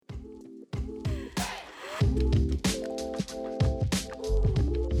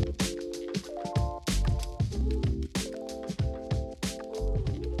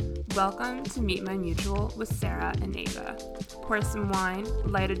Welcome to Meet My Mutual with Sarah and Ava. Pour some wine,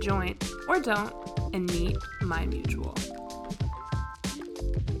 light a joint, or don't, and meet my mutual.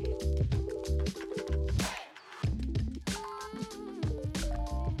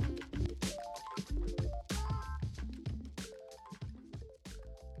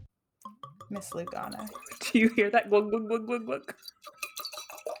 Miss Lugana. Do you hear that? Glug, glug, glug, glug, glug.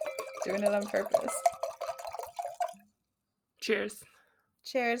 Doing it on purpose. Cheers.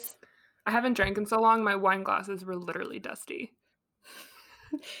 Cheers. I haven't drank in so long, my wine glasses were literally dusty.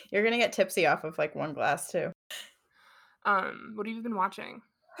 You're gonna get tipsy off of like one glass too. What have you been watching?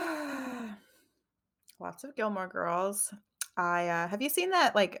 Lots of Gilmore Girls. I have you seen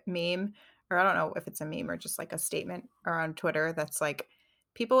that like meme, or I don't know if it's a meme or just like a statement around Twitter that's like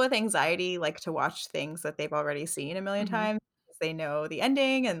people with anxiety like to watch things that they've already seen a million times because they know the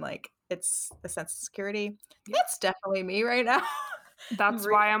ending and like it's a sense of security. Yeah. That's definitely me right now. That's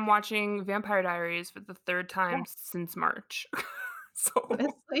why I'm watching Vampire Diaries for the third time Yeah. since March. So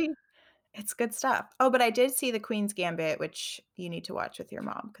Honestly, it's good stuff. Oh, but I did see The Queen's Gambit, which you need to watch with your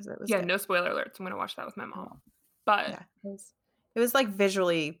mom because it was yeah, good. no spoiler alerts. I'm gonna watch that with my mom. But Yeah, it was like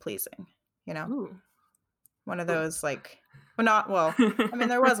visually pleasing, you know? ooh. One of those like I mean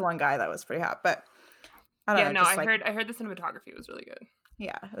there was one guy that was pretty hot, but I don't Yeah, know, no, just I heard the cinematography was really good.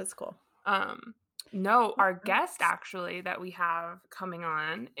 Yeah, it was cool. No, our guest actually that we have coming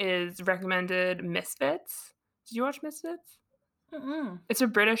on is recommended Misfits. Did you watch Misfits? Mm-mm. It's a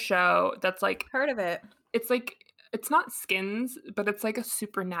British show that's like Heard of it. it's like it's not Skins, but it's like a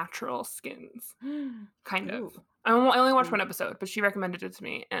supernatural Skins kind of. Ooh. I only watched one episode, but she recommended it to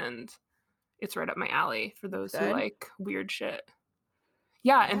me, and it's right up my alley for those who Good. like weird shit.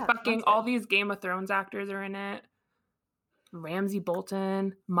 Yeah, and Yeah, fucking sounds all good. these Game of Thrones actors are in it. Ramsay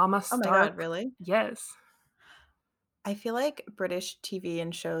Bolton, Mama Oh Stark. my God, really? Yes. I feel like British TV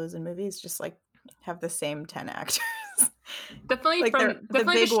and shows and movies just like have the same 10 actors. Definitely Like they're the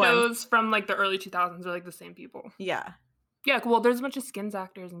definitely the big ones. shows from like the early 2000s are like the same people. Yeah. Yeah, well, there's a bunch of Skins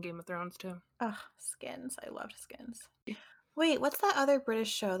actors in Game of Thrones too. Ugh, Skins. I loved Skins. Wait, what's that other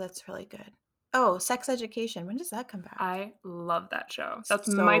British show that's really good? Oh, Sex Education. When does that come back? I love that show. That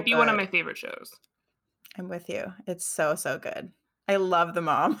So might be one of good. my favorite shows. I'm with you. It's so good. I love the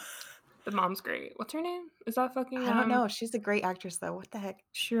mom. The mom's great. What's her name? Is that fucking I don't know. She's a great actress though. What the heck?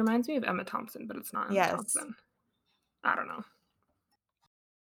 She reminds me of Emma Thompson, but it's not Emma Yes. Thompson. I don't know.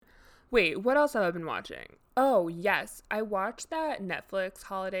 Wait, what else have I been watching? Oh, yes. I watched that Netflix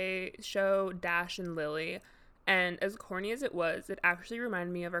holiday show, Dash and Lily. And as corny as it was, it actually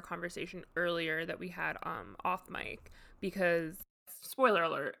reminded me of our conversation earlier that we had off mic. Because, spoiler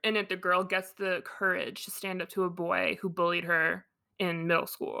alert, in it, the girl gets the courage to stand up to a boy who bullied her in middle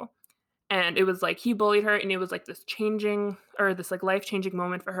school. And it was like he bullied her, and it was like this like life-changing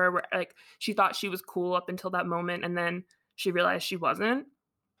moment for her where like she thought she was cool up until that moment, and then she realized she wasn't.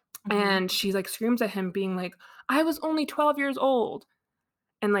 And she like screams at him being like, I was only 12 years old.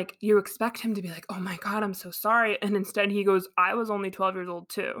 And like you expect him to be like, oh my God, I'm so sorry. And instead he goes, I was only 12 years old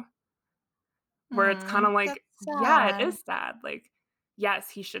too. Where it's kind of like, yeah, it is sad. Like, yes,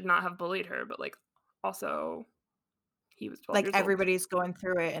 he should not have bullied her, but like also he was 12 Like years everybody's going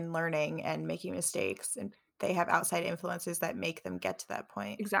through it and learning and making mistakes, and they have outside influences that make them get to that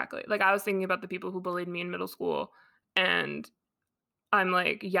point. Exactly. Like I was thinking about the people who bullied me in middle school, and I'm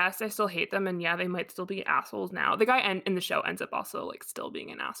like, yes, I still hate them, and yeah, they might still be assholes now. The guy in the show ends up also like still being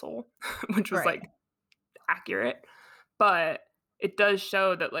an asshole, which was Right. like accurate, but it does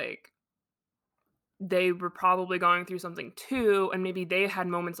show that like they were probably going through something too, and maybe they had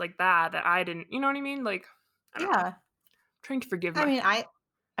moments like that I didn't. You know what I mean? Like, I don't know. I'm trying to forgive I my. mean,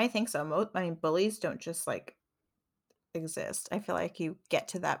 I think so. I mean, bullies don't just like exist. I feel like you get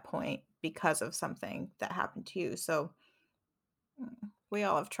to that point because of something that happened to you. So we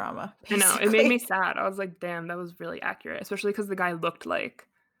all have trauma, I know, it made me basically. sad. I was like, damn, that was really accurate, especially because the guy looked like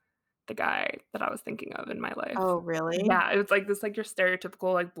the guy that I was thinking of in my life. Oh, really? Yeah, it was like this, like your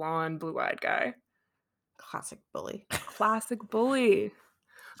stereotypical like blonde, blue-eyed guy. Classic bully. Classic bully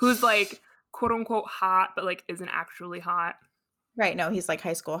who's like quote unquote hot, but like isn't actually hot. Right. No, he's like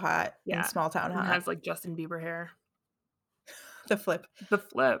high school hot Yeah, and small town and hot. has like Justin Bieber hair. The flip. The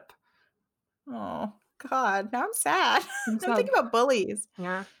flip. Oh, God. Now I'm sad. I'm I'm sad. thinking about bullies.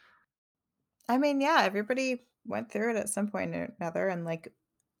 Yeah. I mean, yeah, everybody went through it at some point or another. And like,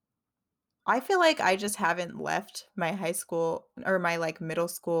 I feel like I just haven't left my high school or my like middle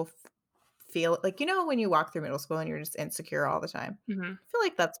school feel like, you know, when you walk through middle school and you're just insecure all the time. Mm-hmm. I feel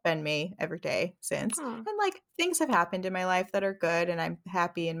like that's been me every day since. Oh. And like things have happened in my life that are good and I'm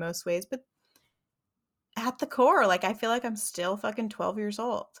happy in most ways. But at the core, like I feel like I'm still fucking 12 years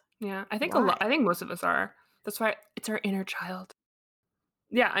old. Yeah, Why? I think most of us are. That's why it's our inner child.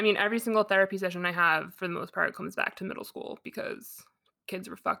 Yeah, I mean, every single therapy session I have, for the most part, comes back to middle school because kids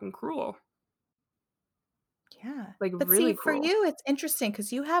were fucking cruel, Yeah. like, But see, really for cruel. you, it's interesting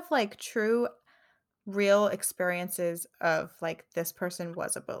because you have, like, true, real experiences of, like, this person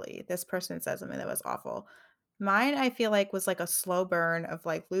was a bully. This person said something that was awful. Mine, I feel like, was like a slow burn of,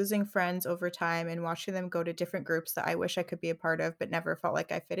 like, losing friends over time and watching them go to different groups that I wish I could be a part of, but never felt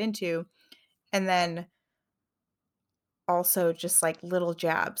like I fit into. And then also just, like, little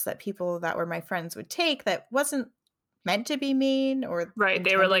jabs that people that were my friends would take that wasn't meant to be mean or Right,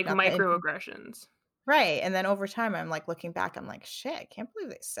 they were, intended, like, not that inten microaggressions. right, and then over time, I'm, like, looking back, I'm like, "Shit, I can't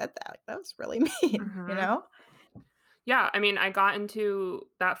believe they said that, like, that was really mean," you Mhm. know? Yeah, I mean, I got into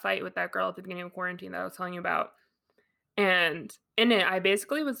that fight with that girl at the beginning of quarantine that I was telling you about, and in it, I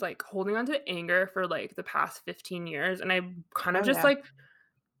basically was, like, holding on to anger for, like, the past 15 years, and I kind of Oh, just, yeah. like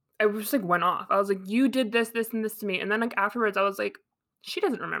I just, like, went off. I was like, "You did this, this, and this to me," and then, like, afterwards, I was like, "She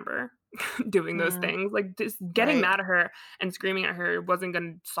doesn't remember doing those Mm, things." Like, just getting right. mad at her and screaming at her wasn't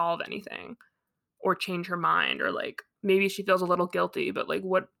gonna solve anything or change her mind, or, like, maybe she feels a little guilty, but, like,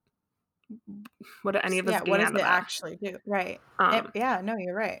 what do any S of us Yeah, what gain does out of it that? actually do? Right. Um, Yeah, no,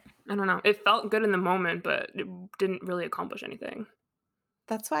 you're right. I don't know. It felt good in the moment, but it didn't really accomplish anything.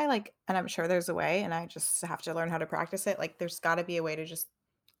 That's why, like and I'm sure there's a way, and I just have to learn how to practice it, like, there's gotta be a way to just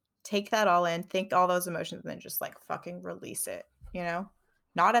take that all in, think all those emotions, and then just, like, fucking release it, you know?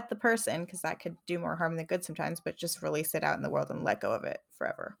 Not at the person, because that could do more harm than good sometimes, but just release it out in the world and let go of it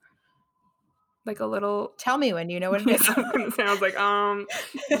forever. Like a little Tell me when you know what it yeah, is. I was gonna say, I was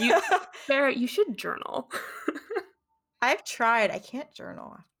like, you Sarah, you should journal." I've tried, I can't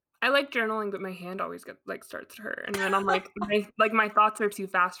journal. I like journaling, but my hand always starts to hurt, and then I'm like, my thoughts are too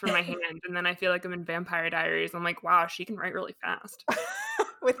fast for my hand, and then I feel like I'm in Vampire Diaries. I'm like, "Wow, she can write really fast."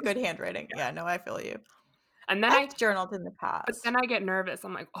 With good handwriting. Yeah, Yeah, no, I feel you. and then I've I journaled in the but past. then I get nervous.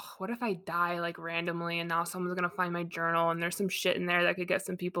 I'm like, "Oh, what if I die, like, randomly, and now someone's gonna find my journal, and there's some shit in there that could get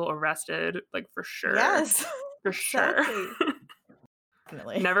some people arrested, like, for sure, Yes, for sure." exactly.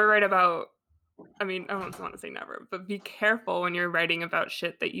 Definitely. Never write about I mean, I don't wanna say never, but be careful when you're writing about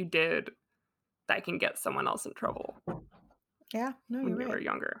shit that you did that can get someone else in trouble Yeah, no, when you're you were right.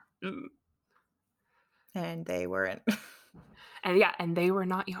 younger. And they weren't. And yeah, and they were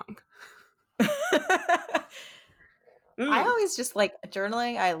not young. I Mm, always just like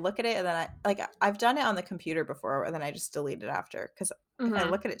journaling, I look at it and then I've done it on the computer before and then I just delete it after because if I mhm.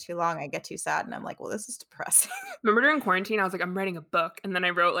 look at it too long, I get too sad and I'm like, "Well, this is depressing." Remember during quarantine, I was like, "I'm writing a book," and then I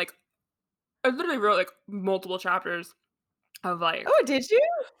literally wrote, like, multiple chapters of, like Oh, did you?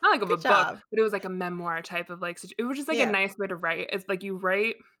 not like of a Good book, job. but it was like a memoir type of, like, it was just, like, a Yeah, nice way to write. It's like you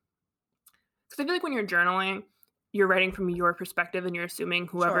write 'cause I feel like when you're journaling, you're writing from your perspective and you're assuming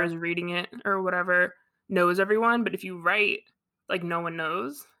whoever is sure. reading it or whatever knows everyone, but if you write like no one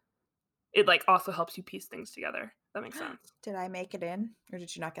knows, it, like, also helps you piece things together. That makes sense. Did I make it in or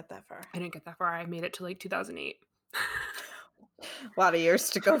did you not get that far? I didn't get that far. I made it to, like, 2008. A lot of years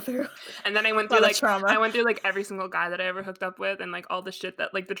to go through. And then A lot of trauma. I went through, like, every single guy that I ever hooked up with and, like, all the shit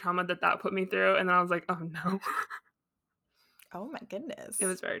that like, the trauma that that put me through, and then I was like, "Oh, no." Oh my It was goodness.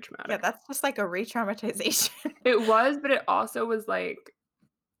 very Yeah, traumatic. that's just like a re-traumatization. It was, but it also was, like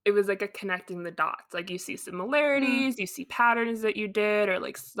it was like a connecting the dots. Like, you see Mm, similarities, you see patterns that you did or,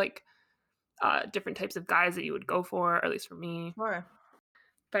 different types of guys that you would go for, or at least for me. sure.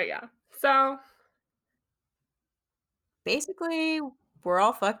 But, yeah. So, Basically, we're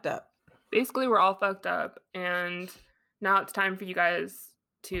all fucked up. basically, we're all fucked up, and now it's time for you guys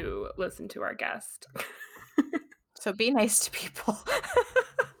to listen to our guest. So be nice to people.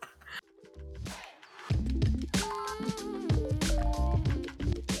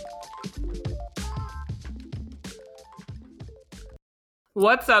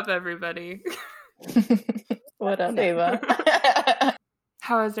 What's up, everybody? What up, No. Ava?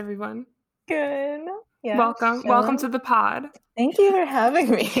 How is everyone? Good. Yeah, Welcome. Welcome to chilling. the pod. Thank you for having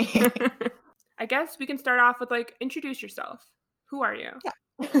me. I guess we can start off with, like, introduce yourself. Who are you?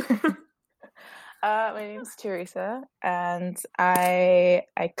 My name's Teresa, and I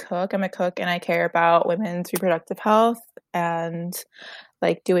cook. I'm a cook, and I care about women's reproductive health and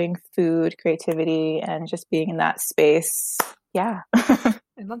like doing food creativity and just being in that space. Yeah.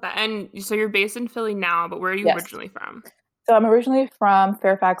 I love that. And so you're based in Philly now, but where are you Yes. originally from? So I'm originally from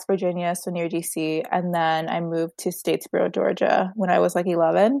Fairfax, Virginia, so near DC, and then I moved to Statesboro, Georgia when I was like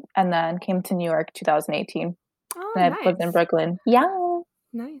 11, and then came to New York 2018. Oh, And I've lived in nice. Brooklyn. Yeah.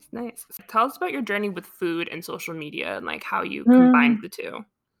 Nice, nice. Tell us about your journey with food and social media and, like, how you combined Mm, the 2.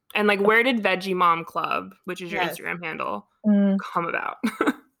 And, like, where did Veggie Mom Club, which is your Yes. Instagram handle, mm. come about?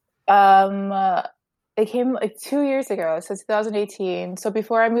 It came like 2 years ago, so 2018. So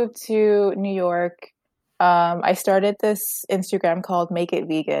before I moved to New York, I started this Instagram called Make It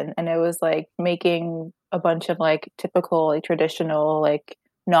Vegan, and it was like making a bunch of like typical, like traditional, like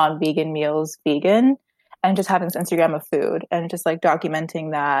non-vegan meals vegan, and just having this Instagram of food and just like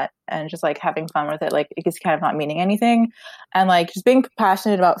documenting that and just like having fun with it. Like it's kind of not meaning anything, and like just being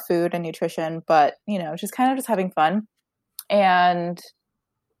passionate about food and nutrition, but just kind of just having fun. And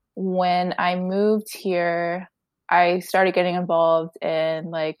when I moved here, I started getting involved in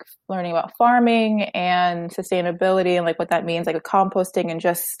like learning about farming and sustainability and like what that means, like with composting and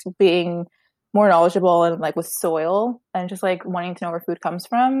just being more knowledgeable and like with soil and just like wanting to know where food comes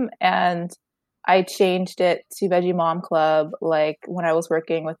from. And I changed it to Veggie Mom Club like when I was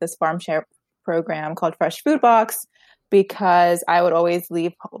working with this farm share program called Fresh Food Box because I would always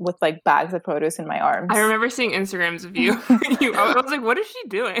leave with like bags of produce in my I arms. remember seeing Instagrams of you. I was like, what is she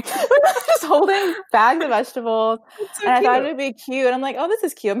doing? Just holding bags of vegetables. It's so And I thought cute. it'd be cute. And I'm like, oh, this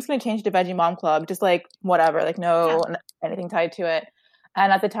is cute. I'm just going to change to Veggie Mom Club. Just like whatever, like no Yeah. anything tied to it.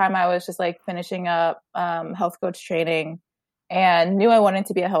 And at the time, I was just like finishing up health coach training and knew I wanted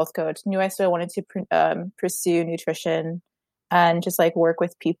to be a health coach, knew I still wanted to pursue nutrition and just like work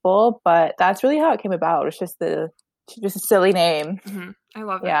with people. But that's really how it came about. It's just a silly name. I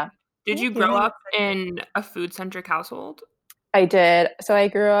love it. Yeah. Did Thank you you. grow up in a food-centric household? I did. So I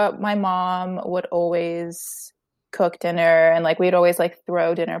grew up, my mom would always cook dinner and like we'd always like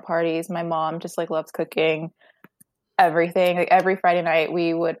throw dinner parties. My mom just like loves cooking everything. Like every Friday night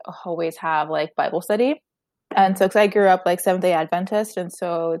we would always have like Bible study. And so cuz I grew up like Seventh-day Adventist and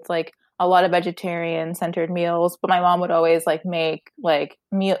so it's like a lot of vegetarian centered meals, but my mom would always like make like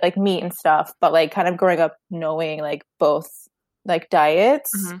meat and stuff, but like kind of growing up knowing like both like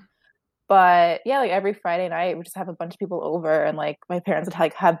diets. But yeah, like every Friday night, we just have a bunch of people over, and like my parents would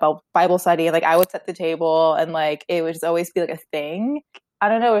like have Bible study, and like I would set the table, and like it would just always be like a thing. I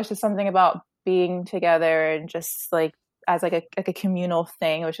don't know, it's just something about being together and just like as like a communal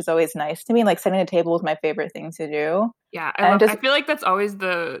thing, which is always nice to me. And, like setting a table is my favorite thing to do, Yeah, and I just feel like that's always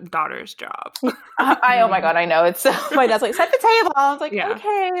the daughter's job. oh my god, I know it's my dad's like set the table. I was like Yeah.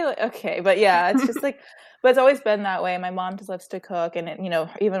 okay, like, okay, but yeah, it's just like, but it's always been that way. My mom just loves to cook, and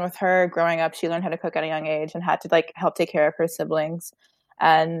even with her growing up, she learned how to cook at a young age and had to like help take care of her siblings,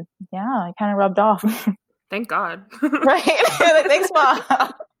 and yeah, it kind of rubbed off. Thank God. Right? Like, thanks, mom.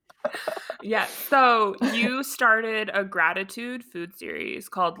 Yeah. So you started a gratitude food series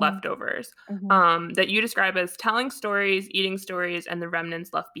called Leftovers, that you describe as telling stories, eating stories, and the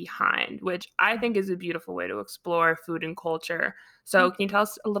remnants left behind, which I think is a beautiful way to explore food and culture. So can you tell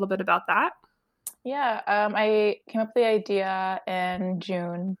us a little bit about that? Yeah, I came up with the idea in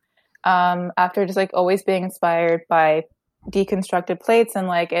June, after just like always being inspired by deconstructed plates, and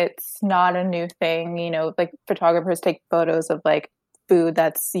like it's not a new thing, like photographers take photos of like food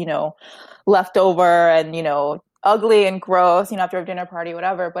that's, left over and, ugly and gross, after a dinner party,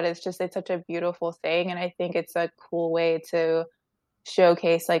 whatever, but it's such a beautiful thing. And I think it's a cool way to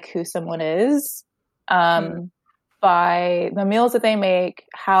showcase like who someone is. By the meals that they make,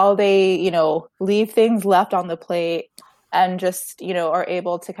 how they, leave things left on the plate and just, are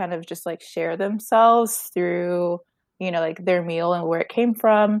able to kind of just like share themselves through, like their meal and where it came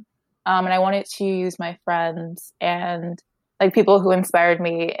from. And I wanted to use my friends and like people who inspired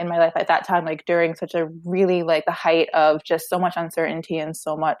me in my life at that time, like during such a really like the height of just so much uncertainty and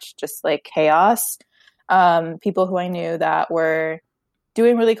so much just like chaos. People who I knew that were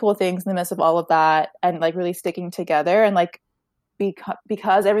doing really cool things in the midst of all of that and like really sticking together and like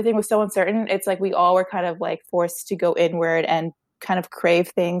because everything was so uncertain, it's like we all were kind of like forced to go inward and kind of crave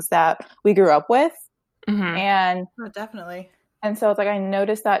things that we grew up with. And Oh, definitely. and so it's like I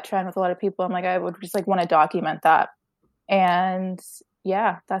noticed that trend with a lot of people. I'm like, I would just like want to document that. And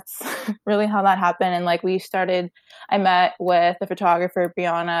yeah, that's really how that happened. And like I met with the photographer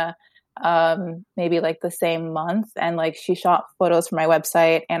Brianna maybe like the same month, and like she shot photos for my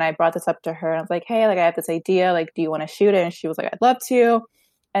website, and I brought this up to her and I was like, hey, like I have this idea, like do you want to shoot it? And she was like, I'd love to.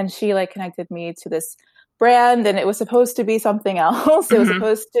 And she like connected me to this brand, and it was supposed to be something else. It was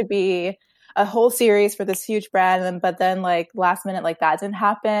supposed to be a whole series for this huge brand, but then like last minute like that didn't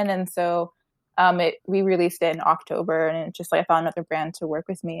happen. And so we released it in October, and it just like I found another brand to work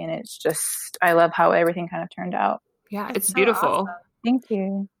with me, and it's just I love how everything kind of turned out. Yeah, That's it's so beautiful. awesome. Thank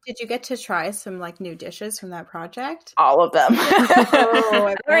you. Did you get to try some like new dishes from that project? All of them.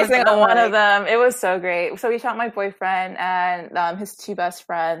 Oh, every single one of them. It was so great. So we shot my boyfriend and his two best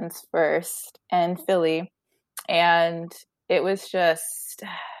friends first in Philly, and it was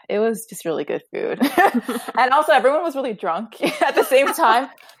just really good food. And also everyone was really drunk at the same time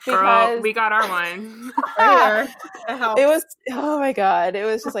Girl, because we got our wine. Right here. It it helps. was, oh my God, it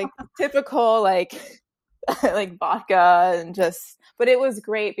was just like typical, like, like vodka and just, but it was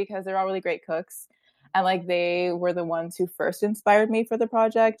great because they're all really great cooks. And like they were the ones who first inspired me for the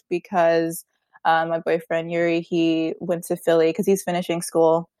project because my boyfriend Yuri, he went to Philly because he's finishing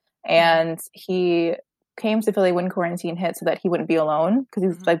school, and he came to Philly when quarantine hit so that he wouldn't be alone because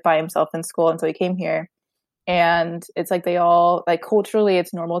he's like by himself in school. And so he came here, and it's like they all, like, culturally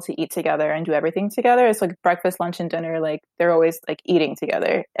it's normal to eat together and do everything together. It's like breakfast, lunch, and dinner, like they're always like eating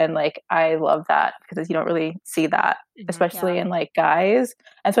together. And like I love that because you don't really see that, especially in like guys,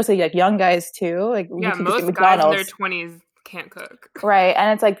 and especially like young guys too. Like Yeah, you could just most get guys in their McDonald's. 20s can't cook. Right.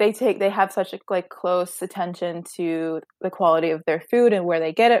 And it's like they have such a like close attention to the quality of their food and where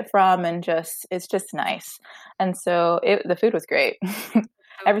they get it from, and just it's just nice. And so the food was great.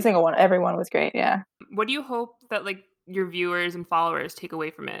 Everyone was great. Yeah. What do you hope that like your viewers and followers take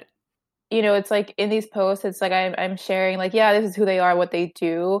away from it? You know, it's like in these posts, it's like I'm sharing like, yeah, this is who they are, what they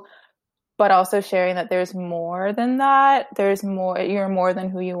do, but also sharing that there's more than that. There's more, you're more than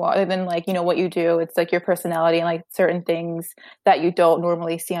who you are, than like, you know, what you do. It's like your personality and like certain things that you don't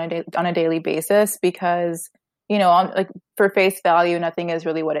normally see on a daily basis because, you know, on like for face value, nothing is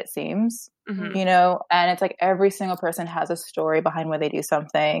really what it seems, you know, and it's like every single person has a story behind why they do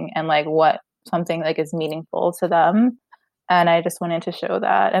something and like what something like is meaningful to them. And I just wanted to show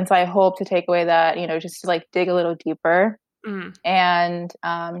that. And so I hope to take away that, you know, just to like dig a little deeper and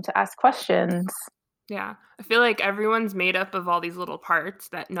to ask questions. Yeah. I feel like everyone's made up of all these little parts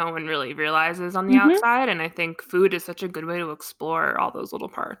that no one really realizes on the outside. And I think food is such a good way to explore all those little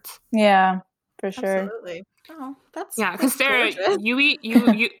parts. Yeah, for sure. Absolutely. Oh, that's because Sarah,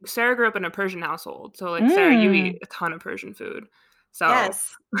 gorgeous. Sarah grew up in a Persian household. So like Sarah, you eat a ton of Persian food. So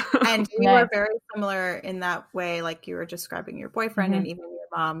yes. And we Nice. were very similar in that way, like you were describing your boyfriend and even your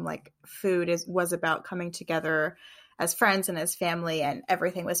mom, like food was about coming together as friends and as family, and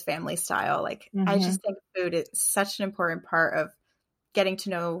everything was family style. Like I just think food is such an important part of getting to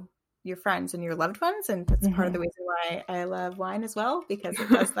know your friends and your loved ones, and that's part of the reason why I love wine as well, because it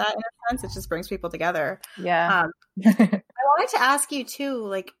does that in a sense. It just brings people together. Yeah. I wanted to ask you too,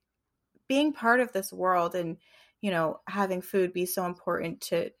 like being part of this world and, you know, having food be so important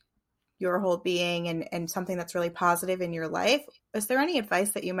to your whole being and something that's really positive in your life. Is there any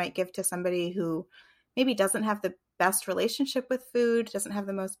advice that you might give to somebody who maybe doesn't have the best relationship with food, doesn't have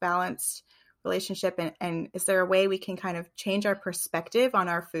the most balanced relationship? And is there a way we can kind of change our perspective on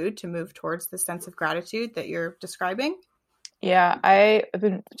our food to move towards the sense of gratitude that you're describing? Yeah, I've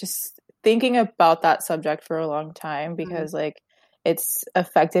been just thinking about that subject for a long time because like it's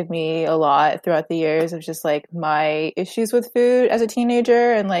affected me a lot throughout the years of just like my issues with food as a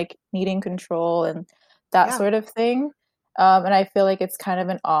teenager and like needing control and that sort of thing. And I feel like it's kind of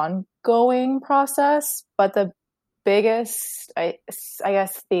an ongoing process, but the biggest, I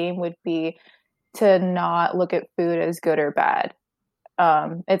guess, theme would be to not look at food as good or bad.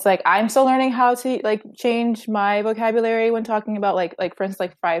 It's like I'm still learning how to like change my vocabulary when talking about like for instance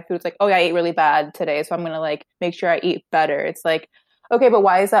like fried foods. Like, oh yeah, I ate really bad today, so I'm gonna like make sure I eat better. It's like, okay, but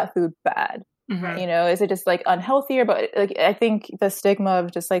why is that food bad? You know, is it just like unhealthy? But like I think the stigma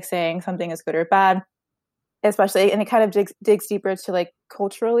of just like saying something is good or bad, especially, and it kind of digs deeper to like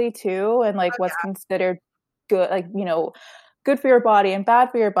culturally too, and like what's considered good, like, you know, good for your body and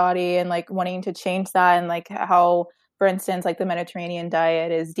bad for your body, and like wanting to change that, and like how, for instance, like the Mediterranean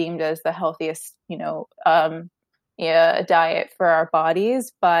diet is deemed as the healthiest, you know, diet for our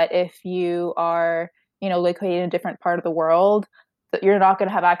bodies. But if you are, you know, located in a different part of the world, that you're not going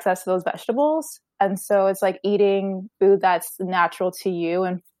to have access to those vegetables. And so it's like eating food that's natural to you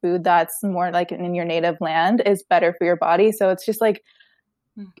and food that's more like in your native land is better for your body. So it's just like,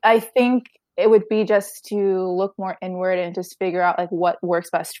 I think it would be just to look more inward and just figure out like what works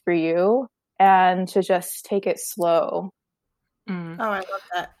best for you and to just take it slow. Oh, I love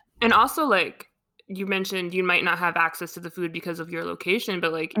that. And also, like you mentioned, you might not have access to the food because of your location,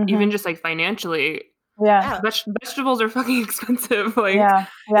 but like even just like financially, vegetables are fucking expensive. Like,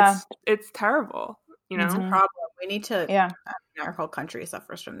 it's terrible. You know, it's a problem. We need to. Our whole country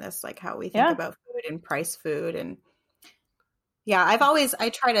suffers from this, like how we think about food and price food, and I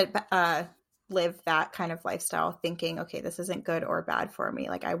try to live that kind of lifestyle, thinking, okay, this isn't good or bad for me.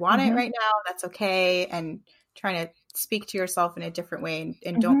 Like I want it right now, that's okay, and trying to speak to yourself in a different way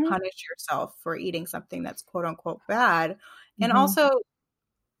and don't punish yourself for eating something that's quote unquote bad. And also,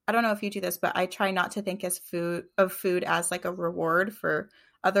 I don't know if you do this, but I try not to think of food as like a reward for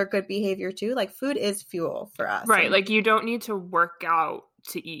other good behavior too. Like food is fuel for us. Right. And, Like you don't need to work out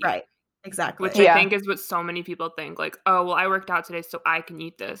to eat. right. Exactly. Which I think is what so many people think. Like, oh, well, I worked out today, so I can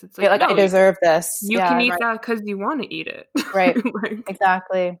eat this. It's like, like no, I deserve this. you can eat that because you want to eat it. Right. Like,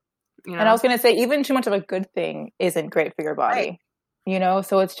 Exactly. you know? And I was going to say, even too much of a good thing isn't great for your body, you know?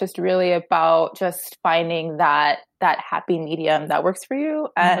 So it's just really about just finding that happy medium that works for you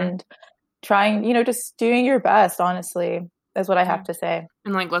and trying, you know, just doing your best, honestly, is what I have to say.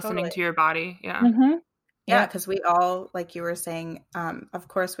 And like listening to your body. Yeah. Yeah, because we all, like you were saying, of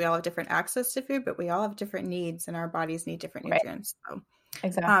course, we all have different access to food, but we all have different needs, and our bodies need different nutrients. So,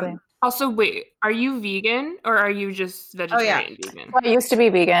 exactly. Also, wait, are you vegan or are you just vegetarian vegan? Well, I used to be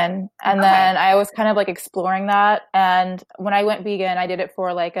vegan, and then I was kind of like exploring that. And when I went vegan, I did it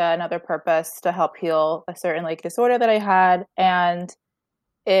for like another purpose to help heal a certain like disorder that I had, and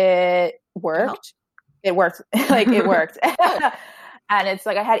it worked. It worked. Like it worked. And it's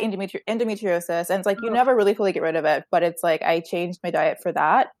like I had endometriosis, and it's like you never really fully get rid of it, but it's like I changed my diet for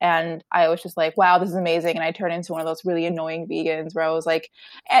that, and I was just like, wow, this is amazing. And I turned into one of those really annoying vegans where I was like,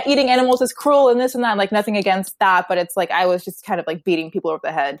 eating animals is cruel and this and that. Like nothing against that, but it's like I was just kind of like beating people over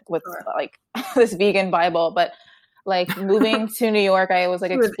the head with like this vegan Bible. But like moving to New York, I was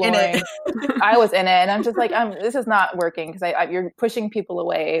like exploring. I was in it, and I'm just like, this is not working because you're pushing people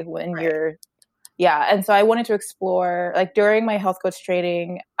away when you're. Yeah. And so I wanted to explore, like during my health coach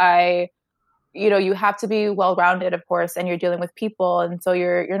training, you have to be well-rounded, of course, and you're dealing with people. And so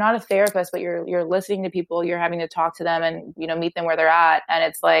you're not a therapist, but you're listening to people, you're having to talk to them and, meet them where they're at. And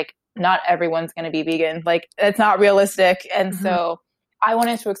it's like, not everyone's going to be vegan. Like it's not realistic. And so I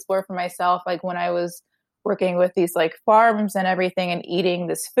wanted to explore for myself, like when I was working with these like farms and everything and eating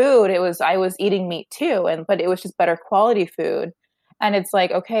this food, I was eating meat too. But it was just better quality food. And it's like,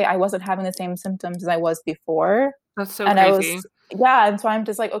 okay, I wasn't having the same symptoms as I was before. That's so crazy. And so I'm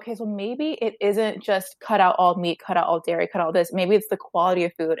just like, okay, so maybe it isn't just cut out all meat, cut out all dairy, cut out all this. Maybe it's the quality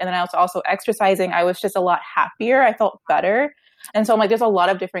of food. And then I was also exercising. I was just a lot happier. I felt better. And so I'm like, there's a lot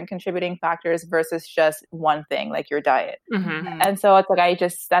of different contributing factors versus just one thing, like your diet. And so it's like,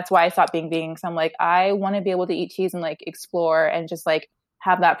 that's why I stopped being vegan. So I'm like, I want to be able to eat cheese and like explore and just like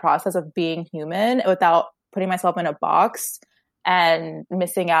have that process of being human without putting myself in a box and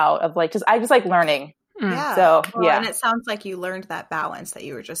missing out of like I just like learning. So and it sounds like you learned that balance that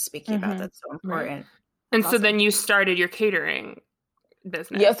you were just speaking about. That's so important. And so then you started your catering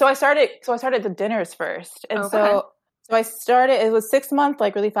business. Yeah, so I started the dinners first. And so I started, it was 6 month,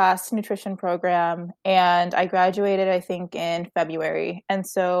 like really fast nutrition program, and I graduated I think in February. And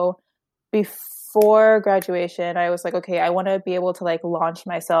so before graduation, I was like, okay, I want to be able to like launch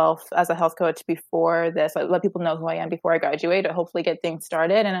myself as a health coach before this, like let people know who I am before I graduate, to hopefully get things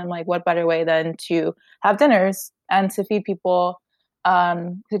started. And I'm like, what better way than to have dinners and to feed people?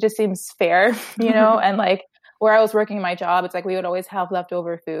 It just seems fair, and like where I was working my job, it's like we would always have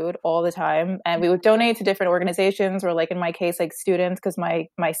leftover food all the time, and we would donate to different organizations, or like in my case, like students, because my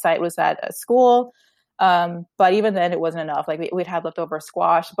site was at a school. But even then it wasn't enough. Like we'd have leftover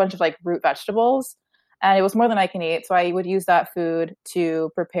squash, a bunch of like root vegetables, and it was more than I can eat. So I would use that food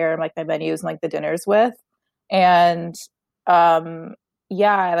to prepare like my menus and like the dinners with. And,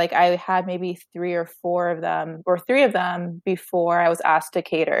 like I had maybe 3 or 4 of them, or 3 of them before I was asked to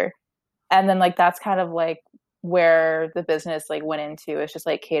cater. And then like, that's kind of like where the business like went into. It's just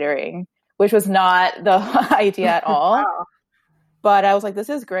like catering, which was not the idea at all. Wow. But I was like, this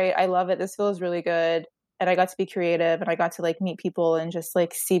is great. I love it. This feels really good. And I got to be creative, and I got to like meet people and just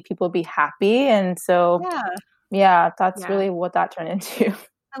like see people be happy. And so, that's really what that turned into.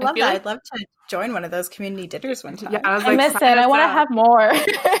 I love that. I'd love to join one of those community dinners one time. Yeah, I miss it. I want to have more. I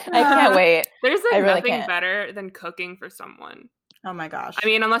can't wait. There's like nothing better than cooking for someone. Oh my gosh. I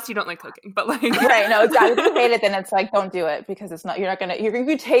mean, unless you don't like cooking, but like right. No, exactly. If you hate it, then it's like, don't do it, because it's not, you're not going to, you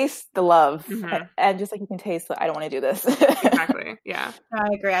can taste the love, and just like you can taste I don't want to do this. Exactly. Yeah. I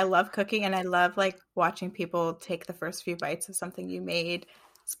agree. I love cooking, and I love like watching people take the first few bites of something you made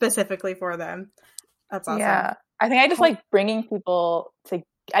specifically for them. That's awesome. Yeah. I think I just like bringing people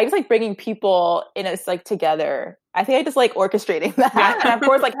in us like together. I think I just like orchestrating that. Yeah. And of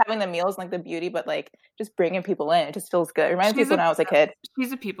course, like having the meals, like the beauty, but like just bringing people in, it just feels good. It reminds me of when I was a kid.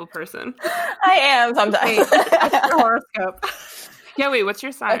 She's a people person. I am sometimes. What's your horoscope? Yeah, wait, what's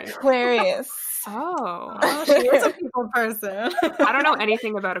your sign? Aquarius. Oh, she is a people person. I don't know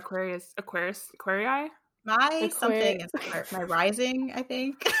anything about Aquarii. Something is my rising, I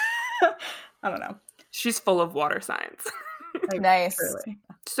think. I don't know. She's full of water signs. Nice. Really.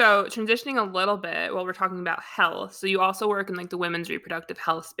 So transitioning a little bit while we're talking about health. So you also work in like the women's reproductive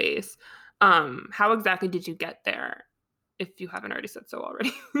health space. How exactly did you get there if you haven't already said so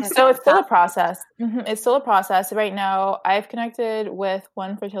already. So it's still a process. It's still a process. Right now, I've connected with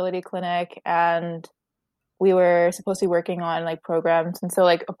one fertility clinic, and we were supposed to be working on like programs. And so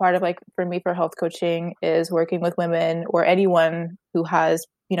like a part of like for me for health coaching is working with women or anyone who has,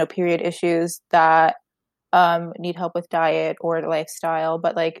 period issues that need help with diet or lifestyle,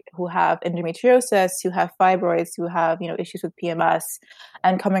 but like who have endometriosis, who have fibroids, who have, issues with PMS,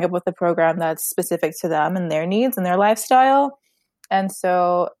 and coming up with a program that's specific to them and their needs and their lifestyle. And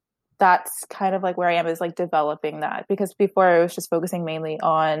so that's kind of like where I am, is like developing that, because before I was just focusing mainly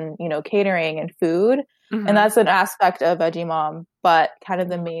on, catering and food. And that's an aspect of Veggie Mom, but kind of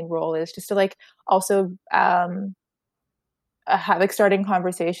the main role is just to like also have like starting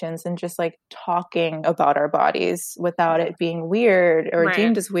conversations and just like talking about our bodies without it being weird or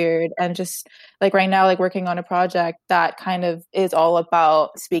deemed as weird. And just like right now, like working on a project that kind of is all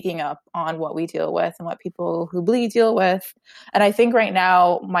about speaking up on what we deal with and what people who bleed deal with. And I think right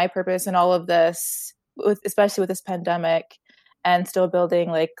now my purpose in all of this, especially with this pandemic and still building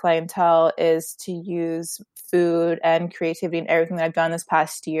like clientele, is to use food and creativity and everything that I've done this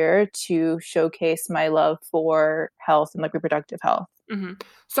past year to showcase my love for health and like reproductive health.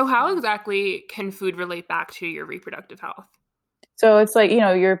 So how exactly can food relate back to your reproductive health? So it's like,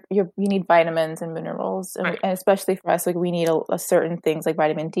 you need vitamins and minerals, and especially for us, like we need a certain things like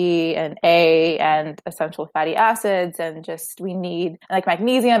vitamin D and A and essential fatty acids, and just we need like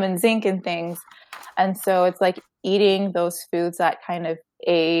magnesium and zinc and things. And so it's like eating those foods that kind of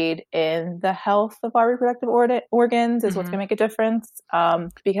aid in the health of our reproductive organs is what's going to make a difference.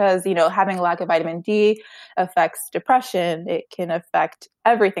 Because, having a lack of vitamin D affects depression. It can affect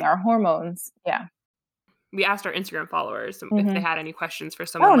everything, our hormones. Yeah. We asked our Instagram followers if they had any questions for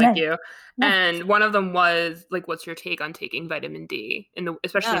someone like you. And one of them was like, what's your take on taking vitamin D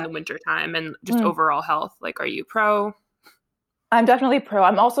especially in the winter time and just overall health? Like, are you pro? I'm definitely pro.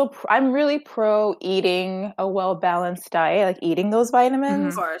 I'm really pro eating a well-balanced diet, like eating those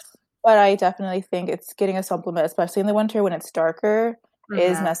vitamins. Of course. But I definitely think it's getting a supplement, especially in the winter when it's darker,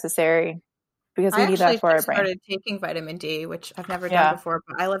 is necessary, because we need that for our brain. I started taking vitamin D, which I've never done before,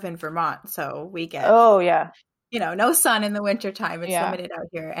 but I live in Vermont, so we get no sun in the wintertime. It's limited out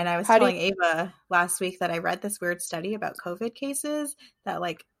here. And I was telling Ava last week that I read this weird study about COVID cases, that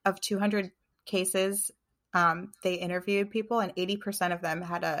like of 200 cases, they interviewed people and 80% of them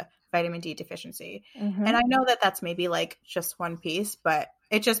had a vitamin D deficiency. And I know that that's maybe like just one piece, but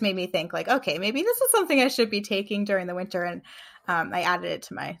it just made me think like, okay, maybe this is something I should be taking during the winter. And I added it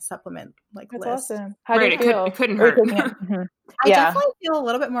to my supplement list. Awesome. How do you feel? It couldn't hurt. I definitely feel a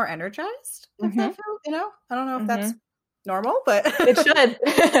little bit more energized. If that feels, I don't know if that's normal, but it should.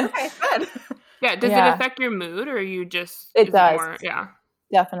 Okay, good. Yeah. Does it affect your mood, or you just? It does.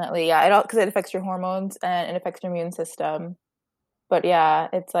 Definitely. Yeah. Because it affects your hormones and it affects your immune system. But yeah,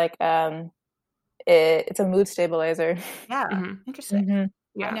 it's like it's a mood stabilizer. Yeah. Interesting.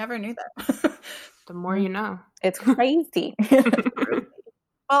 Yeah. I never knew that. The more you know. It's crazy.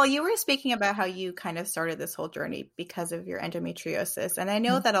 Well, you were speaking about how you kind of started this whole journey because of your endometriosis. And I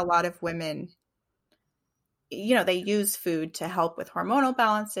know that a lot of women, they use food to help with hormonal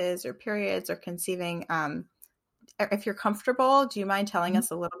balances or periods or conceiving. If you're comfortable, do you mind telling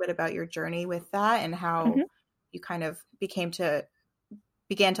us a little bit about your journey with that and how you kind of began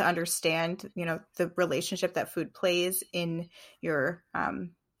to understand, the relationship that food plays in your,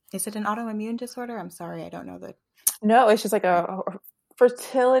 is it an autoimmune disorder? I'm sorry, I don't know that. No, it's just like a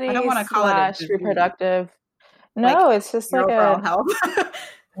fertility. I don't want to call it reproductive. No, like, it's just like a health.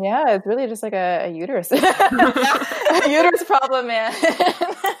 Yeah, it's really just like a uterus, a uterus problem, man.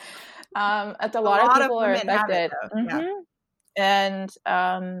 It's a lot of people are affected. And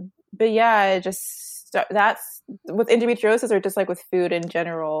but yeah, that's with endometriosis, or just like with food in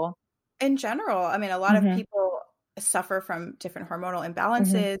general. In general, I mean, a lot of people suffer from different hormonal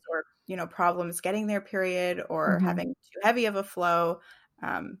imbalances or problems getting their period, or having too heavy of a flow,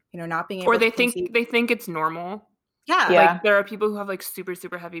 not being able or to they think it's normal. Like there are people who have like super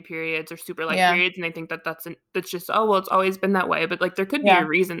super heavy periods or super light periods, and they think that's just it's always been that way. But like there could be a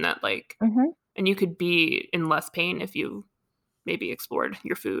reason that like and you could be in less pain if you maybe explored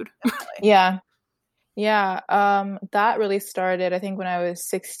your food. That really started, I think, when I was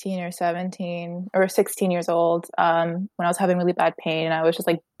 16 or 17 or 16 years old, when I was having really bad pain, and I was just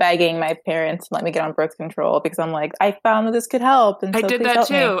like begging my parents to let me get on birth control, because I'm like, I found that this could help. And I did that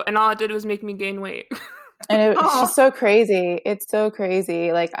too. And all it did was make me gain weight. And it's just so crazy. It's so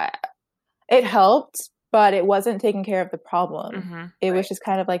crazy. Like it helped, but it wasn't taking care of the problem. Mm-hmm. It was just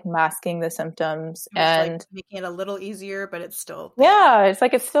kind of like masking the symptoms It was and like making it a little easier, but it's still there. yeah, it's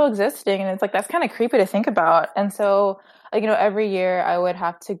like it's still existing and it's like that's kind of creepy to think about. And so like, every year I would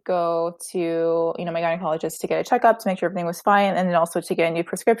have to go to, my gynecologist to get a checkup to make sure everything was fine and then also to get a new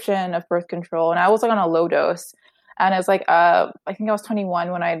prescription of birth control. And I was like on a low dose. And I was like, I think I was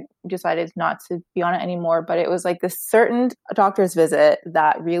 21 when I decided not to be on it anymore. But it was like this certain doctor's visit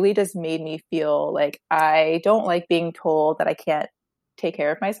that really just made me feel like I don't like being told that I can't take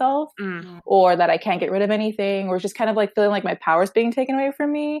care of myself or that I can't get rid of anything or just kind of like feeling like my power's being taken away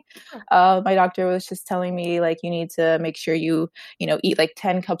from me. My doctor was just telling me like you need to make sure you eat like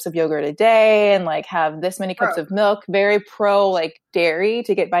 10 cups of yogurt a day and like have this many cups of milk, very pro like dairy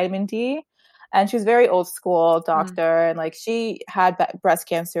to get vitamin D. And she was very old school doctor and like she had breast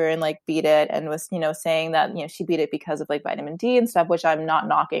cancer and like beat it and was saying that she beat it because of like vitamin D and stuff, which I'm not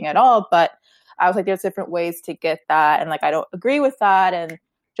knocking at all, but I was like, there's different ways to get that. And like, I don't agree with that. And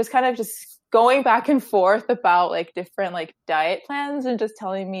just kind of just going back and forth about like different like diet plans and just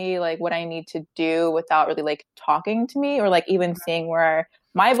telling me like what I need to do without really like talking to me or like even seeing where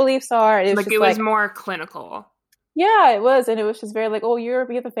my beliefs are. It was like, it was more clinical. Yeah, it was. And it was just very like, oh, you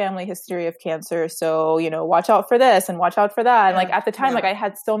have a family history of cancer. So, watch out for this and watch out for that. And like at the time, like I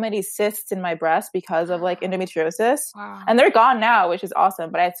had so many cysts in my breast because of like endometriosis. Wow. And they're gone now, which is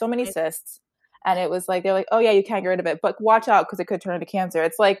awesome. But I had so many cysts. And it was like, they're like, oh yeah, you can't get rid of it, but watch out because it could turn into cancer.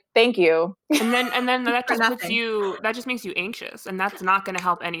 It's like, thank you. And then that just makes you anxious and that's not going to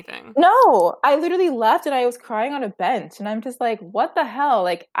help anything. No, I literally left and I was crying on a bench and I'm just like, what the hell?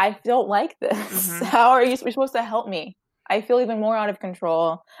 Like, I don't like this. How are you supposed to help me? I feel even more out of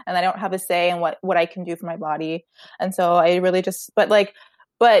control and I don't have a say in what I can do for my body. And so I really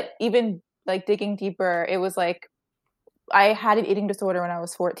but even like digging deeper, it was like, I had an eating disorder when I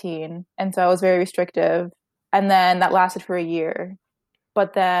was 14. And so I was very restrictive. And then that lasted for a year.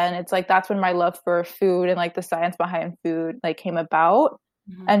 But then it's like, that's when my love for food and like the science behind food like came about.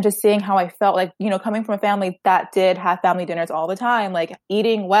 And just seeing how I felt like, coming from a family that did have family dinners all the time, like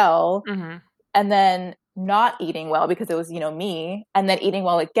eating well and then not eating well because it was, me and then eating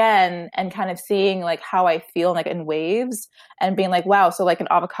well again and kind of seeing like how I feel like in waves and being like, wow, so like an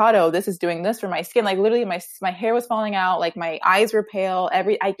avocado, this is doing this for my skin. Like literally my hair was falling out, like my eyes were pale.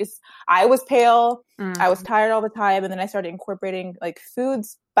 I was pale. I was tired all the time. And then I started incorporating like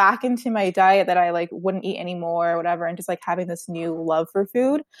foods back into my diet that I like wouldn't eat anymore or whatever. And just like having this new love for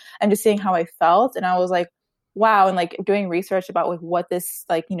food and just seeing how I felt. And I was like, wow. And like doing research about like what this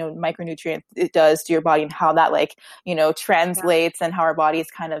like, micronutrient it does to your body and how that like, translates and how our bodies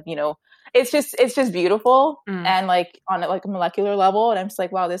kind of, it's just beautiful. And like on like a molecular level. And I'm just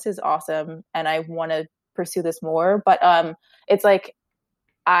like, wow, this is awesome. And I want to pursue this more. But it's like,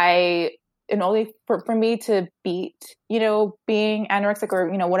 in only for me to beat, being anorexic or,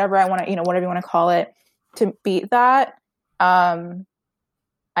 whatever I want to, whatever you want to call it, to beat that, I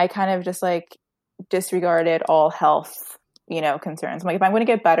kind of just like disregarded all health, concerns. I'm like, if I'm going to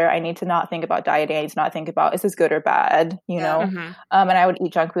get better, I need to not think about dieting. I need to not think about, is this good or bad, and I would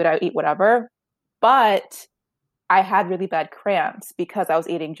eat junk food. I would eat whatever. But I had really bad cramps because I was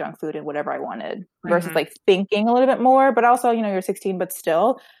eating junk food and whatever I wanted versus like thinking a little bit more, but also, you're 16, but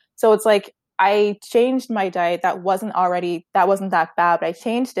still. So it's like, I changed my diet that wasn't that bad, but I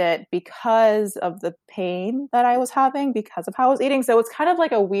changed it because of the pain that I was having because of how I was eating. So it's kind of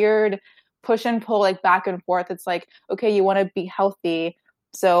like a weird push and pull, like back and forth. It's like, okay, you want to be healthy.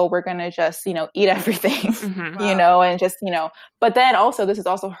 So we're going to just, eat everything, and just, but then also this is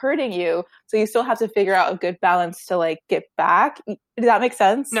also hurting you. So you still have to figure out a good balance to like get back. Does that make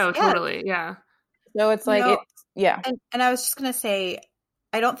sense? No, totally. Yeah. So it's like, yeah. And I was just going to say,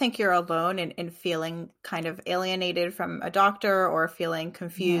 I don't think you're alone in feeling kind of alienated from a doctor or feeling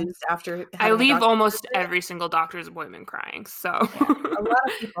confused after. I leave almost every single doctor's appointment crying. So a lot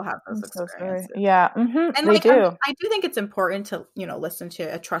of people have those experiences. Yeah, and they do. I do think it's important to listen to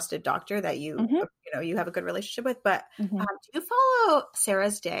a trusted doctor that you you have a good relationship with. But do you follow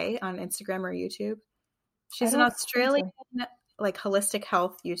Sarah's Day on Instagram or YouTube? She's an Australian like holistic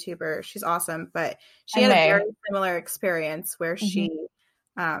health YouTuber. She's awesome, but she had a very similar experience where she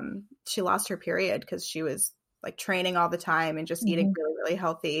lost her period because she was like training all the time and just eating really, really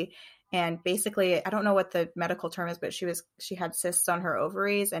healthy. And basically, I don't know what the medical term is, but she had cysts on her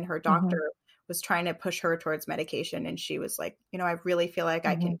ovaries and her doctor was trying to push her towards medication. And she was like, I really feel like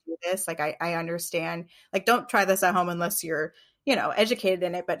I can do this. Like, I understand, like, don't try this at home unless you're, educated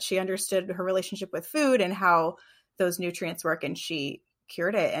in it. But she understood her relationship with food and how those nutrients work. And she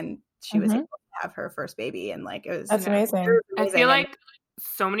cured it. And she was able to have her first baby. And like, it was that's amazing. I feel like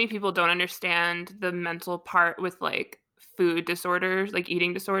so many people don't understand the mental part with like food disorders, like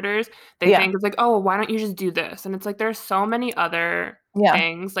eating disorders. They Yeah. think it's like, oh, why don't you just do this? And it's like there's so many other Yeah.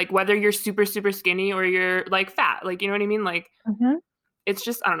 things, like whether you're super, super skinny or you're like fat, like you know what I mean? Like Hmm. it's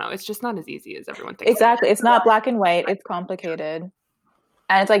just I don't know, it's just not as easy as everyone thinks it is. Exactly. It's not black and white. It's complicated.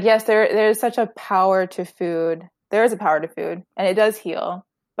 And it's like, yes, there's such a power to food. There is a power to food, and it does heal.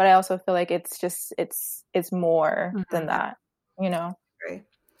 But I also feel like it's more than Mhm. that, you know? Agree.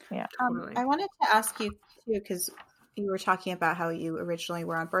 Yeah. Totally. I wanted to ask you too, because you were talking about how you originally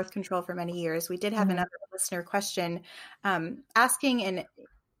were on birth control for many years. We did have Mhm. another listener question asking, and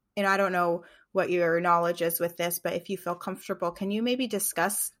I don't know what your knowledge is with this, but if you feel comfortable, can you maybe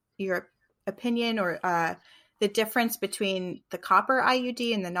discuss your opinion or the difference between the copper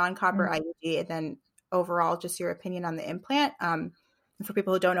IUD and the non-copper Mhm. IUD, and then overall just your opinion on the implant? And for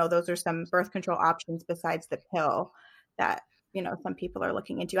people who don't know, those are some birth control options besides the pill that some people are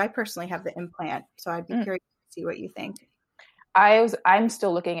looking into. I personally have the implant, so I'd be Mm. curious to see what you think. I'm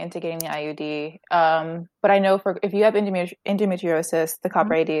still looking into getting the IUD. But I know if you have endometriosis, the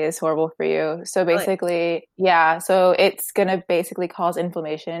copper Mhm. IUD is horrible for you. So Really? basically, yeah, so it's gonna basically cause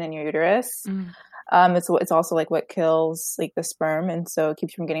inflammation in your uterus. Mm. It's also like what kills like the sperm, and so it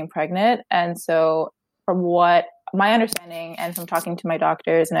keeps you from getting pregnant. And so, from what my understanding, and from talking to my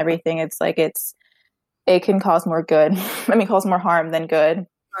doctors and everything, it can cause more good. I mean, cause more harm than good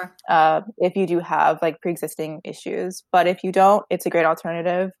Sure. if you do have like pre-existing issues. But if you don't, it's a great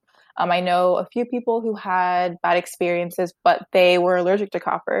alternative. I know a few people who had bad experiences, but they were allergic to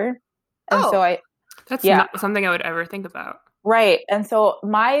copper, and Oh, so That's yeah. not something I would ever think about. Right. And so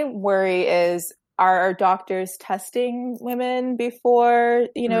my worry is, are doctors testing women before,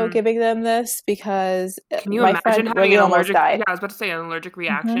 Mm. giving them this? Because Can you my friend imagine having really an almost allergic, died. yeah, I was about to say an allergic Hmm.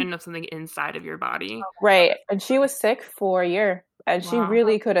 reaction of something inside of your body? Right. And she was sick for a year, and she Wow.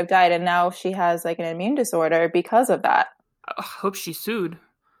 really could have died. And now she has like an immune disorder because of that. I hope she sued.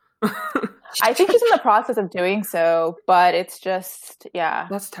 I think she's in the process of doing so, but it's just, yeah.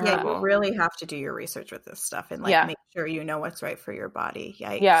 That's yeah, you terrible. really have to do your research with this stuff and like Yeah. make sure you know what's right for your body.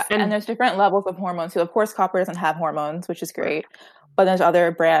 Yeah, Yikes. and And there's different levels of hormones. So of course, copper doesn't have hormones, which is Sure. great. But there's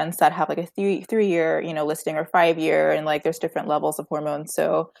other brands that have like a three year, listing, or 5 year, and like there's different levels of hormones.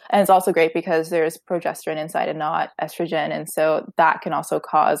 So, and it's also great because there's progesterone inside and not estrogen, and so that can also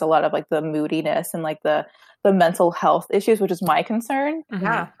cause a lot of like the moodiness and like the mental health issues, which is my concern. mhm.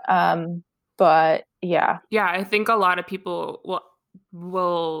 Yeah. But yeah. Yeah, I think a lot of people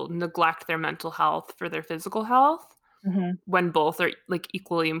will neglect their mental health for their physical health Hmm. when both are like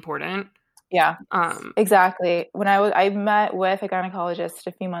equally important. Yeah. Um, Exactly. I met with a gynecologist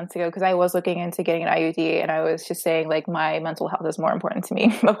a few months ago because I was looking into getting an IUD, and I was just saying like my mental health is more important to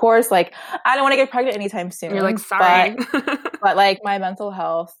me. Of course, like I don't want to get pregnant anytime you're like, soon, but sorry. like my mental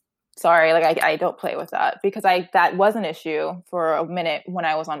health, sorry, like I don't play with that because that was an issue for a minute when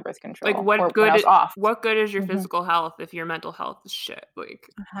I was on birth Like control or when I was off. what good is your Hmm. physical health if your mental health is shit? Like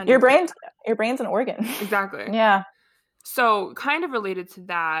Your 100%. brain's your brain's an organ. exactly. Yeah. So, kind of related to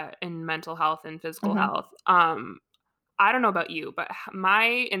that in mental health and physical Hmm. health. I don't know about you, but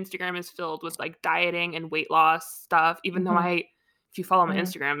my Instagram is filled with like dieting and weight loss stuff. Even though Hmm. if you follow my Hmm.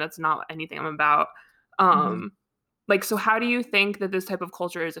 Instagram, that's not anything I'm about. Hmm. Like, so how do you think that this type of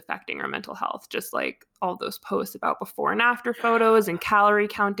culture is affecting our mental health? Just like all those posts about before and after photos and calorie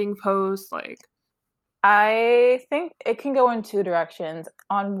counting posts, like, I think it can go in two directions.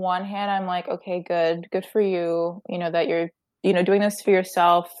 On one hand, I'm like, okay, good for you. That you're, doing this for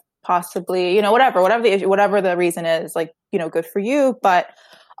yourself, possibly, whatever the issue, whatever the reason is, like, good for you. But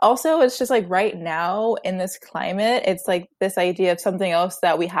also, it's just like right now in this climate, it's like this idea of something else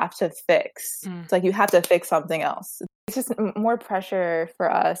that we have to fix. mm, It's like you have to fix something else. It's just more pressure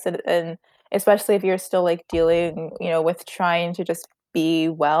for us, and especially if you're still like dealing, with trying to just be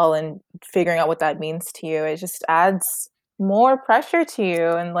well and figuring out what that means to you. It just adds more pressure to you,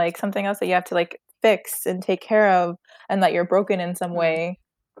 and like something else that you have to like fix and take care of, and that you're broken in some Mm. way.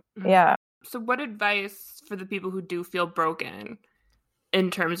 mm. Yeah. So, what advice for the people who do feel broken in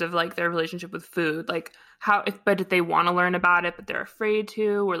terms of like their relationship with food, like but if they want to learn about it but they're afraid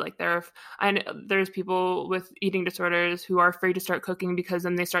to, or like I know there's people with eating disorders who are afraid to start cooking because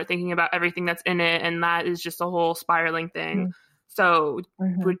then they start thinking about everything that's in it, and that is just a whole spiraling thing. So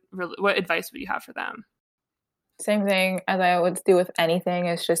Mm-hmm. what advice would you have for them? Same thing as I would do with anything,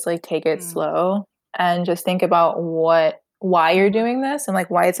 is just like take it Mm. slow and just think about why you're doing this, and like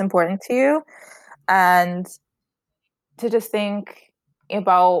why it's important to you, and to just think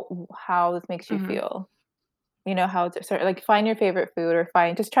about how this makes you Hmm. feel. How to sort of like find your favorite food, or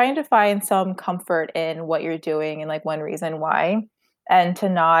trying to find some comfort in what you're doing, and like one reason why. and to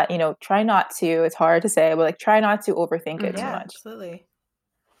not, try not to, it's hard to say, but like try not to overthink it too Yeah, much. absolutely.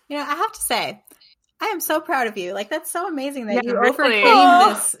 I have to say, I am so proud of you. Like, that's so amazing that Yeah, you really.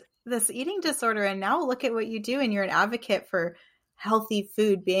 overcame this eating disorder, and now look at what you do, and you're an advocate for healthy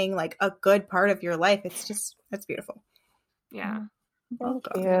food being like a good part of your life. That's beautiful. Yeah. Thank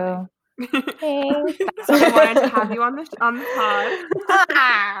Welcome. you. Thanks. So I wanted to have you on the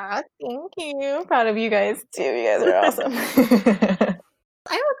pod. Thank you. I'm proud of you guys too. You guys are awesome.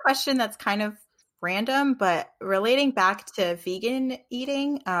 I have a question that's kind of random, but relating back to vegan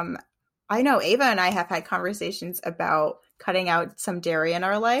eating. I know Ava and I have had conversations about cutting out some dairy in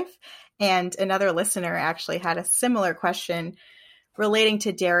our life, and another listener actually had a similar question relating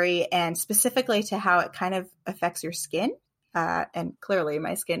to dairy and specifically to how it kind of affects your skin. And clearly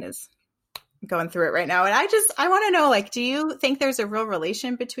my skin is going through it right now. And I want to know, like, do you think there's a real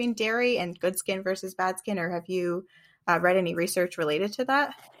relation between dairy and good skin versus bad skin? Or have you read any research related to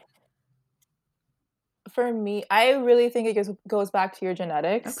that? For me, I really think it goes back to your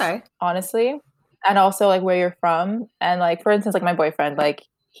genetics, Okay. honestly. And also like where you're from. And like, for instance, like my boyfriend, like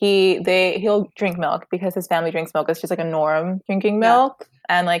he'll drink milk because his family drinks milk. It's just like a norm drinking milk,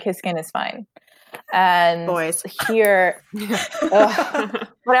 and like his skin is fine. And Boys. here, but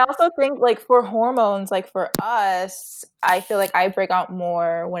I also think like for hormones, like for us, I feel like I break out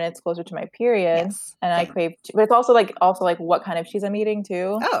more when it's closer to my period, Yes, and same. I crave. But it's also like what kind of cheese I'm eating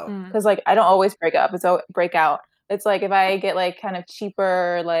too. Oh, Because like I don't always break out. It's like if I get like kind of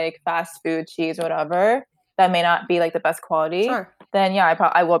cheaper like fast food cheese or whatever that may not be like the best quality, sure. then yeah,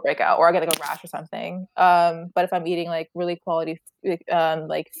 I will break out or I get like a rash or something. But if I'm eating like really quality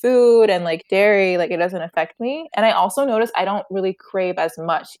like food and like dairy, like it doesn't affect me. And I also notice I don't really crave as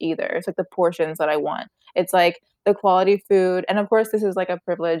much either. It's like the portions that I want. It's like the quality food, and of course this is like a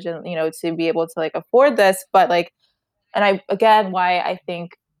privilege, and to be able to like afford this, but like, and why I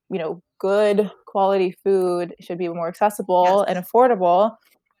think good quality food should be more accessible and affordable.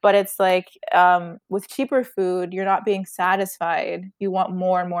 But it's like with cheaper food, you're not being satisfied. You want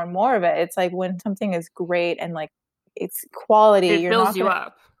more and more and more of it. It's like when something is great and like it's quality, It fills you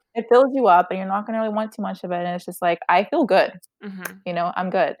up. It fills you up, and you're not going to really want too much of it. And it's just like, I feel good. I'm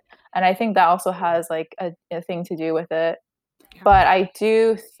good. And I think that also has like a thing to do with it. Yeah. But I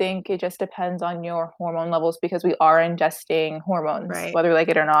do think it just depends on your hormone levels, because we are ingesting hormones, right, whether we like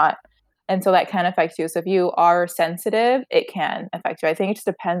it or not. And so that can affect you. So if you are sensitive, it can affect you. I think it just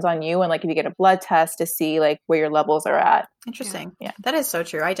depends on you, and like if you get a blood test to see like where your levels are at. Interesting. Yeah. That is so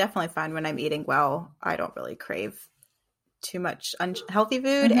true. I definitely find when I'm eating well, I don't really crave too much unhealthy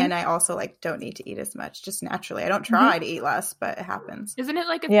food, and I also like don't need to eat as much just naturally. I don't try to eat less, but it happens. Isn't it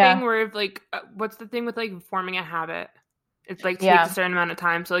like a thing where if like what's the thing with like forming a habit? It's like takes a certain amount of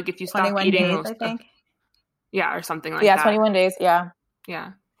time. So like if you stop eating days, I think. Or something like that. Yeah, 21 days. Yeah.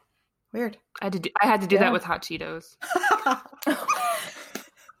 Yeah. Weird. I had to do that with hot Cheetos.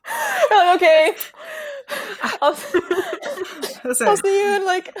 You're like, okay. I'll see you in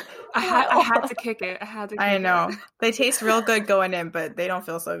like. I had to kick it. I know. They taste real good going in, but they don't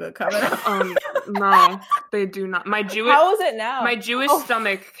feel so good coming out. No, they do not. How is it now? My Jewish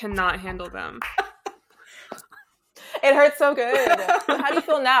stomach cannot handle them. It hurts so good. How do you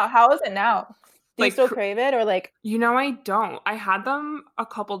feel now? How is it now? Do you still crave it, or like? I don't. I had them a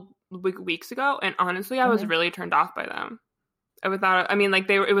couple weeks ago, and honestly, I was really turned off by them. It was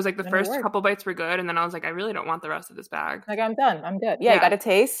like the first couple bites were good, and then I was like, I really don't want the rest of this bag. Like, I'm done. I'm good. Yeah, you got a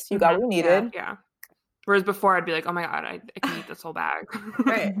taste. You got what you needed. Yeah. Whereas before, I'd be like, oh my god, I can eat this whole bag,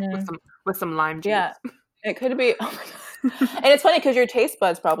 right? with some lime juice. Yeah, it could be. Oh my god! And it's funny because your taste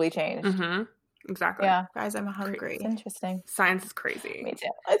buds probably changed. Exactly. Yeah, guys, I'm hungry. It's interesting. Science is crazy. Me too.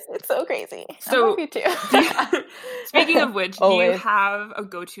 It's so crazy. So, you too. Speaking of which, do you have a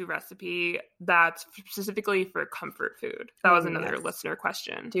go-to recipe that's specifically for comfort food? That was another listener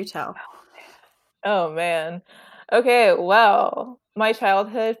question. Do tell. Oh man. Okay. Well, my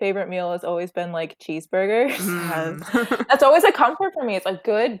childhood favorite meal has always been like cheeseburgers. That's always a comfort for me. It's a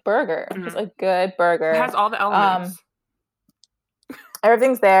good burger. Just a good burger. It has all the elements.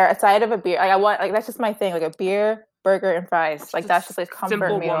 Everything's there. A side of a beer. Like I want, like that's just my thing. Like a beer, burger, and fries. Like that's just like comfort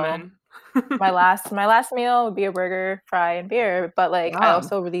simple meal. Woman. my last meal would be a burger, fry, and beer. But like I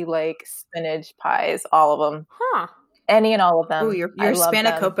also really like spinach pies, all of them. Huh. Any and all of them. Ooh, your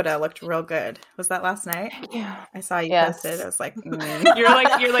spanakopita looked real good. Was that last night? Yeah. I saw you posted. I was like, You're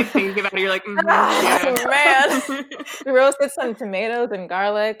like thinking about it. You're like, man. We roasted some tomatoes and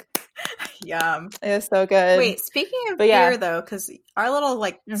garlic. Yum. It was so good. Wait, speaking of beer though, because our little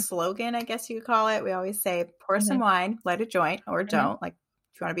like slogan, I guess you could call it, we always say pour some wine, light a joint, or don't. Like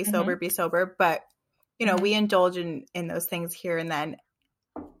if you want to be sober, be sober. But you know, we indulge in those things here and then.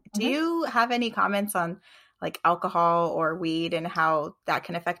 Do you have any comments on like alcohol or weed and how that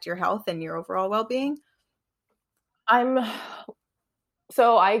can affect your health and your overall well-being?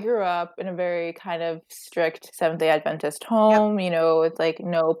 So I grew up in a very kind of strict Seventh-day Adventist home. You know, it's like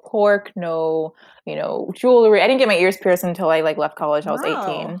no pork, no, jewelry. I didn't get my ears pierced until I like left college. I was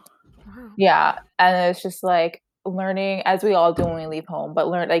 18. Yeah, and it's just like learning, as we all do when we leave home, but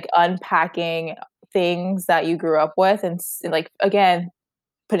like unpacking things that you grew up with, and like again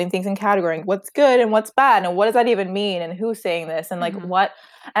putting things in category, what's good and what's bad, and what does that even mean, and who's saying this, and like what.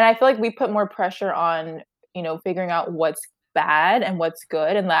 And I feel like we put more pressure on figuring out what's bad and what's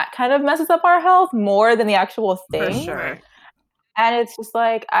good, and that kind of messes up our health more than the actual thing. For sure. And it's just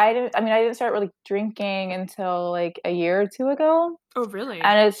like I didn't start really drinking until like a year or two ago. Oh, really?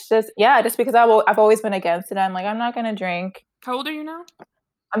 And it's just because I've always been against it. I'm like, I'm not gonna drink. How old are you now?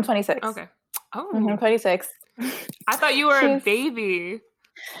 I'm 26. Okay. Oh. 26. I thought you were a baby.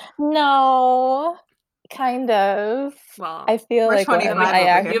 No, kind of. Well, I feel like you have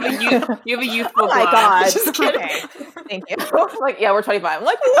a youthful. Oh my god! Okay, thank you. Like, yeah, we're 25. I'm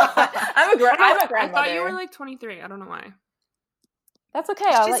like, what? I'm a grandmother. I thought you were like 23. I don't know why. That's okay.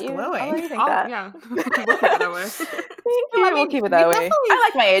 I'll let you think that. Yeah, we'll keep it that way. Thank you. We'll keep it that way. I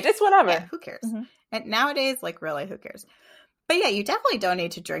like my age. It's whatever. Yeah, who cares? And nowadays, like, really, who cares? But yeah, you definitely don't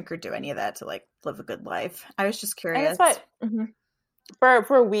need to drink or do any of that to like live a good life. I was just curious.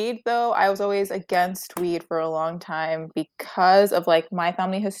 For weed though, I was always against weed for a long time because of like my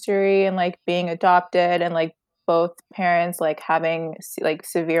family history and like being adopted and like both parents like having like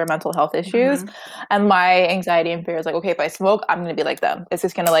severe mental health issues. And my anxiety and fear is like, okay, if I smoke, I'm gonna be like them. It's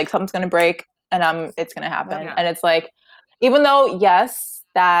just gonna like something's gonna break and it's gonna happen. And it's like, even though yes,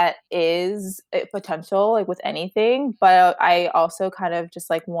 that is a potential like with anything, but I also kind of just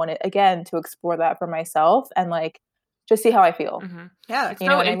like wanted again to explore that for myself and like just see how I feel. Yeah, it's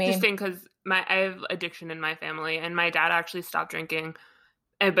so interesting because I have addiction in my family, and my dad actually stopped drinking,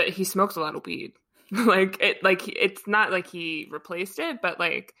 but he smokes a lot of weed. It's not like he replaced it, but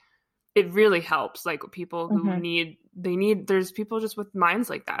like it really helps. Like people who there's people just with minds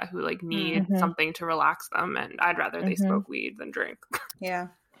like that who like need something to relax them, and I'd rather they smoke weed than drink. Yeah,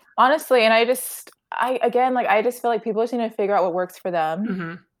 honestly, and I just feel like people just need to figure out what works for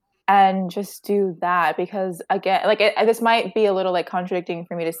them. And just do that because again, like this might be a little like contradicting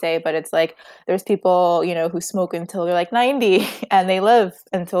for me to say, but it's like there's people who smoke until they're like 90 and they live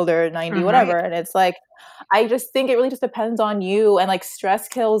until they're 90 whatever, and it's like I just think it really just depends on you, and like stress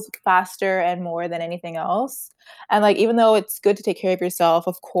kills faster and more than anything else. And like even though it's good to take care of yourself,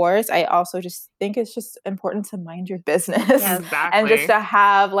 of course, I also just think it's just important to mind your business. Yeah, exactly. And just to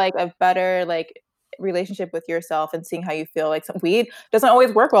have like a better like relationship with yourself and seeing how you feel. Like some weed doesn't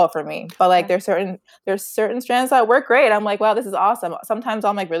always work well for me, but like there's certain strands that work great. I'm like, wow, this is awesome. Sometimes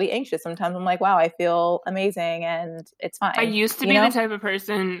I'm like really anxious. Sometimes I'm like, wow, I feel amazing and it's fine. I used to be the type of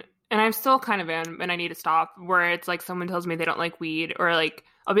person, and I'm still kind of am, and I need to stop, where it's like someone tells me they don't like weed, or like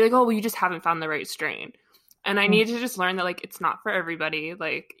I'll be like, oh, well, you just haven't found the right strain. And I need to just learn that, like, it's not for everybody,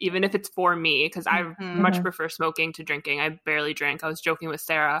 like, even if it's for me, because I much prefer smoking to drinking. I barely drink. I was joking with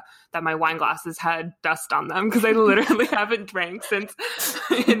Sarah that my wine glasses had dust on them because I literally haven't drank since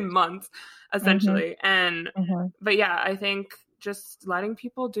in months, essentially. And, but yeah, I think just letting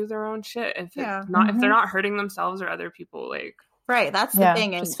people do their own shit. If it's not, if they're not hurting themselves or other people, like. Right, that's the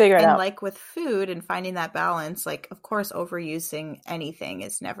thing. And just figure it out. Like with food and finding that balance, like, of course, overusing anything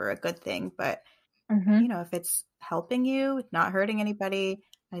is never a good thing, but if it's helping you, not hurting anybody,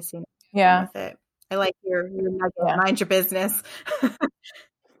 I see nothing with it. I like your mind your business.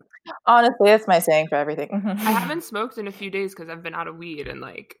 Honestly, that's my saying for everything. I haven't smoked in a few days because I've been out of weed, and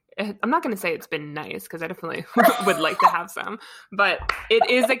like I'm not going to say it's been nice because I definitely would like to have some, but it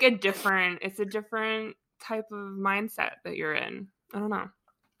is like a different type of mindset that you're in. I don't know.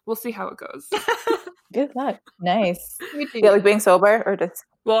 We'll see how it goes. Good luck. Nice. Yeah, like being sober or just.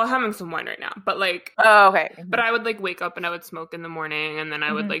 Well, I'm having some wine right now, but like. Oh, okay. But I would like wake up and I would smoke in the morning, and then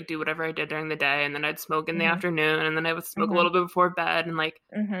I would like do whatever I did during the day, and then I'd smoke in the afternoon, and then I would smoke a little bit before bed, and like.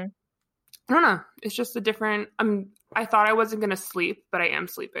 I don't know. It's just a different. I thought I wasn't gonna sleep, but I am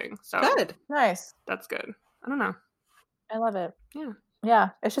sleeping. So good. Nice. That's good. I don't know. I love it. Yeah. Yeah.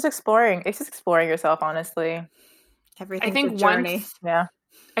 It's just exploring. It's just exploring yourself, honestly. Everything's a journey.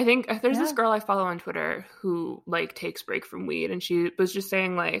 I think there's this girl I follow on Twitter who like takes break from weed, and she was just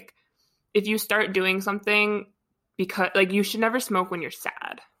saying like, if you start doing something because like you should never smoke when you're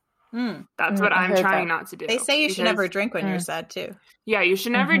sad. That's what I'm trying not to do. They say you should never drink when you're sad too. Yeah, you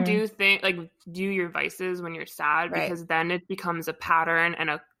should never do your vices when you're sad, because then it becomes a pattern and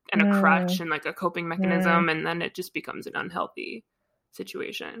and a crutch and like a coping mechanism, Mm. and then it just becomes an unhealthy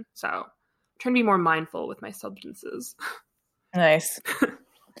situation. So I'm trying to be more mindful with my substances. Nice.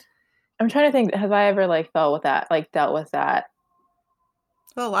 I'm trying to think, have I ever like dealt with that?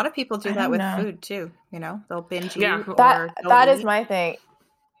 Well, a lot of people do I that don't with know. food too. They'll binge Yeah. eat That or don't that is eat. my thing.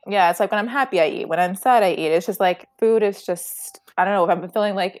 Yeah, it's like when I'm happy, I eat. When I'm sad, I eat. It's just like food is just, I don't know, if I'm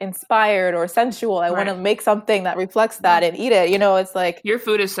feeling like inspired or sensual, I want to Right. make something that reflects that and eat it. It's like, Your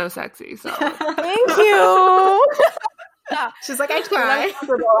food is so sexy. So thank you. She's like, I When I'm try.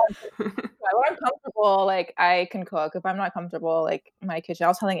 comfortable, like I can cook. If I'm not comfortable, like my kitchen, I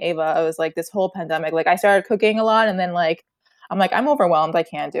was telling Ava, I was like, this whole pandemic, like I started cooking a lot, and then like I'm like, I'm overwhelmed. I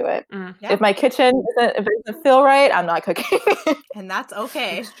can't do it. Yeah. If my kitchen if it doesn't feel right, I'm not cooking. And that's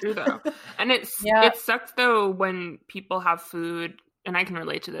okay. It's true though. And it sucks though when people have food, and I can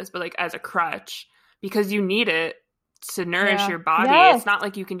relate to this, but like as a crutch, because you need it to nourish your body. Yes. It's not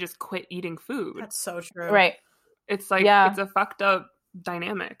like you can just quit eating food. That's so true. Right. It's like it's a fucked up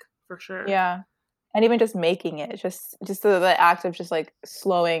dynamic for sure. Yeah. And even just making it, just the act of just like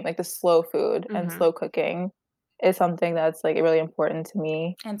slowing, like the slow food and slow cooking is something that's like really important to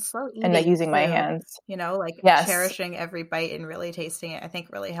me. And slow eating. And like using too. my hands. Like cherishing every bite and really tasting it, I think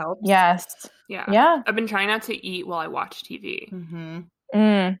really helps. Yes. Yeah. Yeah. I've been trying not to eat while I watch TV. Mm-hmm.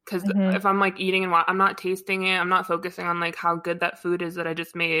 Because if I'm like eating and I'm not tasting it, I'm not focusing on like how good that food is that I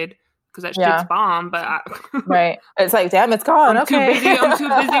just made, because that shit's bomb. But right, it's like, damn, it's gone. I'm too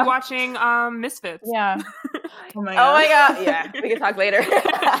busy watching Misfits. Yeah. Oh my god. Yeah, we can talk later.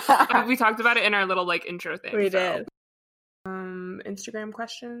 We talked about it in our little like intro thing. We did. Instagram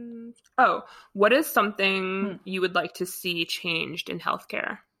questions. Oh, what is something you would like to see changed in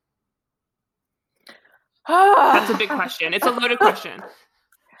healthcare? That's a big question. It's a loaded question.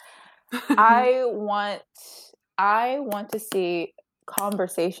 I want to see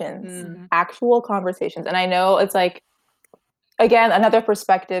conversations, actual conversations. And I know it's like, again, another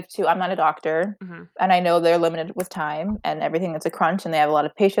perspective too. I'm not a doctor, and I know they're limited with time and everything. It's a crunch, and they have a lot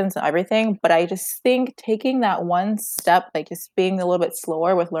of patients and everything. But I just think taking that one step, like just being a little bit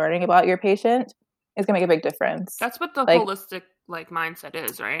slower with learning about your patient, is gonna make a big difference. That's what the holistic like mindset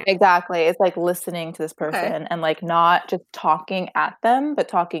is, right? Exactly. It's like listening to this person and like not just talking at them, but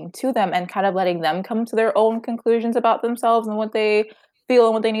talking to them and kind of letting them come to their own conclusions about themselves and what they feel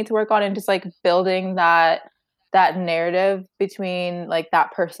and what they need to work on, and just like building that narrative between like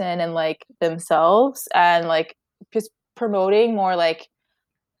that person and like themselves, and like just promoting more like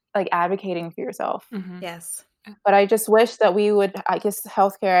advocating for yourself. Yes. But I just wish that we would, I guess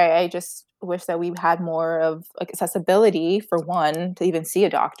healthcare, I just wish that we had more of like accessibility, for one, to even see a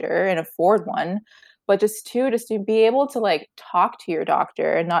doctor and afford one, but just two, just to be able to like talk to your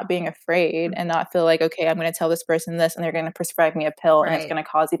doctor and not being afraid and not feel like, okay, I'm going to tell this person this and they're going to prescribe me a pill and it's going to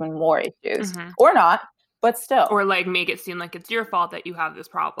cause even more issues, or not, but still. Or like make it seem like it's your fault that you have this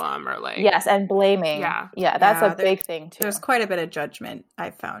problem, or like yes, and blaming. Yeah, that's a big thing too. There's quite a bit of judgment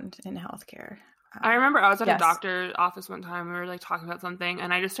I've found in healthcare. I remember I was at a doctor's office one time. We were like talking about something,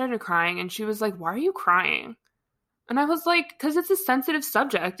 and I just started crying. And she was like, "Why are you crying?" And I was like, "Because it's a sensitive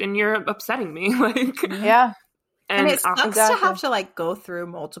subject, and you're upsetting me." Like, yeah. And it sucks to have to like go through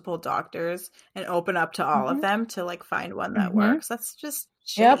multiple doctors and open up to all of them to like find one that works. That's just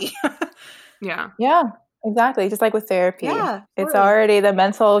shitty. Yeah. Exactly. Just like with therapy. Yeah, it's already the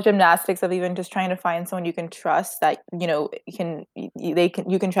mental gymnastics of even just trying to find someone you can trust, that, you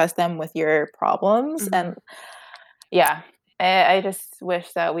can trust them with your problems. And I just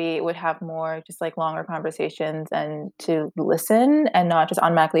wish that we would have more just like longer conversations and to listen and not just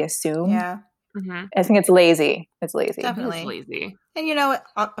automatically assume. Yeah. I think it's lazy. It's lazy. Definitely. It's lazy. And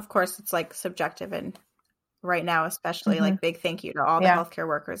of course it's like subjective, and right now especially, like big thank you to all the healthcare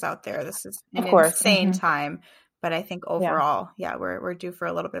workers out there. This is an insane time, but I think overall, we're due for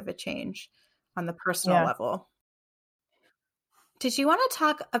a little bit of a change on the personal level. Did you want to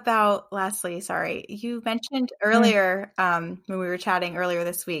talk about, lastly, sorry, you mentioned earlier when we were chatting earlier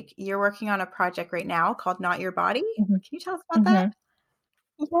this week, you're working on a project right now called Not Your Body. Can you tell us about that?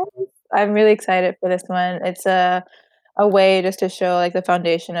 Yes. I'm really excited for this one. It's a way just to show like the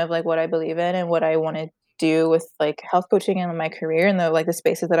foundation of like what I believe in and what I want to do with like health coaching and my career and the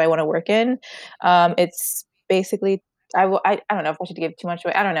spaces that I want to work in. It's basically, I don't know if I should give too much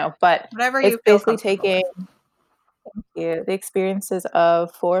away. I don't know, but whatever it's you feel basically taking the experiences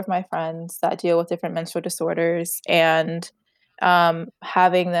of 4 of my friends that deal with different menstrual disorders and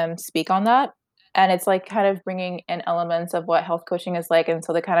having them speak on that. And it's like kind of bringing in elements of what health coaching is like. And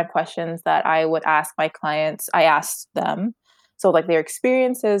so the kind of questions that I would ask my clients, I asked them. So like their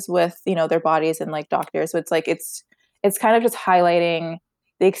experiences with, their bodies and like doctors. So it's like, it's kind of just highlighting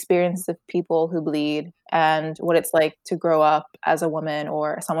the experience of people who bleed and what it's like to grow up as a woman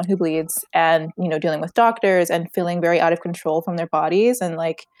or someone who bleeds, and, you know, dealing with doctors and feeling very out of control from their bodies and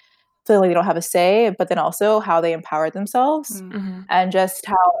like feeling like they don't have a say, but then also how they empower themselves. Mm-hmm. And just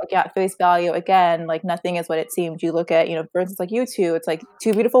how, at face value, again, like nothing is what it seems. You look at, you know, for instance, like you two, it's like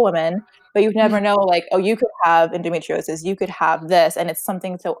two beautiful women, but you never know, like, oh, you could have endometriosis, you could have this, and it's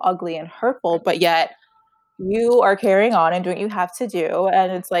something so ugly and hurtful, but yet you are carrying on and doing what you have to do.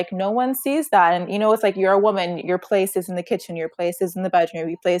 And it's like no one sees that. And, you know, it's like you're a woman, your place is in the kitchen, your place is in the bedroom,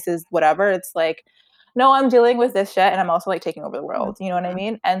 your place is whatever. It's like, no, I'm dealing with this shit and I'm also like taking over the world. You know what I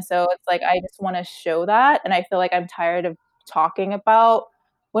mean? And so it's like I just want to show that. And I feel like I'm tired of talking about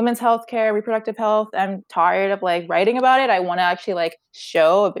women's health care, reproductive health. I'm tired of like writing about it. I want to actually like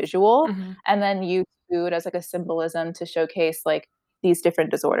show a visual and then use food as like a symbolism to showcase like these different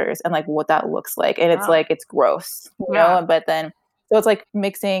disorders and like what that looks like. And it's like it's gross, you know, but then so it's like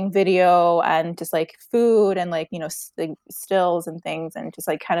mixing video and just like food and like, you know, like stills and things and just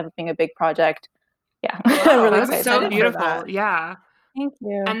like kind of being a big project. Yeah. Wow, really that's excited so about beautiful. that. Yeah. Thank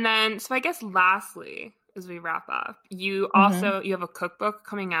you. And then, so I guess lastly, as we wrap up, you also, you have a cookbook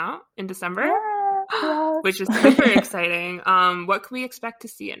coming out in December, yes. which is super exciting. What can we expect to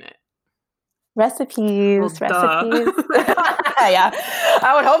see in it? Recipes. Duh. Yeah,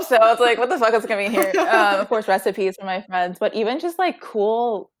 I would hope so. It's like, what the fuck is gonna be here? Of course, recipes for my friends, but even just like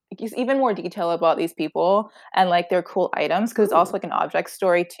cool, even more detail about these people and like their cool items, because it's also like an object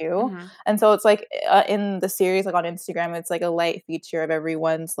story too. And so it's like in the series, like on Instagram, it's like a light feature of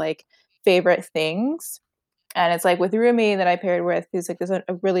everyone's like favorite things. And it's like with Rumi that I paired with, who's like there's a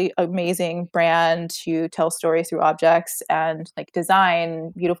really amazing brand to tell stories through objects and like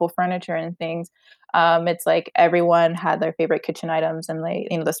design beautiful furniture and things. It's like everyone had their favorite kitchen items and like,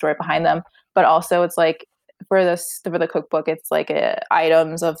 you know, the story behind them. But also it's like for the cookbook, it's like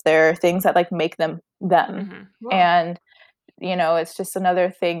items of their things that like make them them. And you know, it's just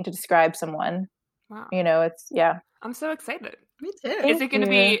another thing to describe someone. Wow. You know, it's I'm so excited. Me too. Is it gonna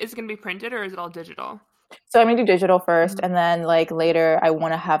be printed or is it all digital? So I'm gonna do digital first, and then like later I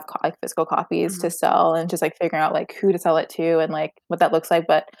want to have like physical copies to sell, and just like figuring out like who to sell it to and like what that looks like.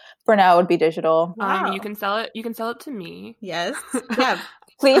 But for now, it would be digital. You can sell it. You can sell it to me. Yes. Yeah.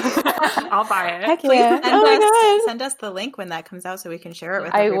 Please. I'll buy it. Heck Please yeah. send us the link when that comes out so we can share it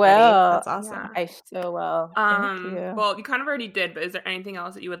with everybody. I will. That's awesome. Yeah. I so will. Thank you. Well, you kind of already did, but is there anything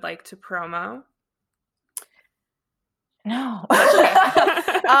else that you would like to promo? No.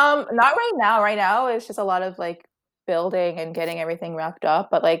 Not right now. Right now, it's just a lot of like building and getting everything wrapped up.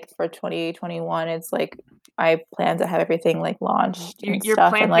 But like for 2021, it's like I plan to have everything like launched. You're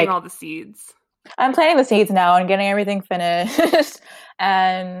stuff planting and, like, all the seeds. I'm planting the seeds now and getting everything finished.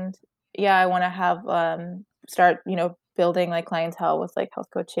 And yeah, I want to have start, you know, building like clientele with like health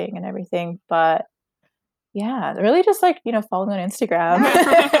coaching and everything. But yeah, really just like, you know, following on Instagram.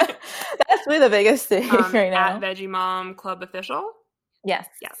 That's really the biggest thing right now. At Veggie Mom Club Official? Yes.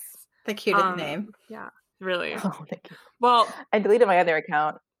 The cutest name. Yeah, really. Oh, thank you. Well, I deleted my other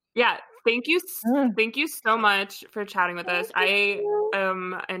account. Yeah, thank you so much for chatting with us. I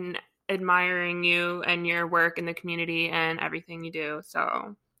am admiring you and your work in the community and everything you do.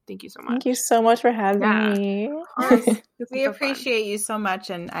 So thank you so much. Thank you so much for having me. Of course. We appreciate you so much,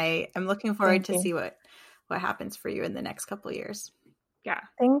 and I am looking forward to see what happens for you in the next couple of years. Yeah.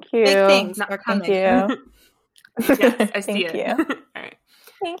 Thank you. Big things are coming. Thank you. Yes, I see it. You. All right.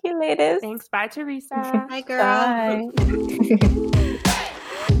 Thank you, ladies. Thanks. Bye, Teresa. Bye, girl. Bye.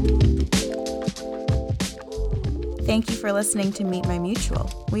 Thank you for listening to Meet My Mutual.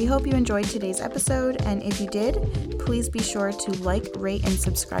 We hope you enjoyed today's episode, and if you did, please be sure to like, rate, and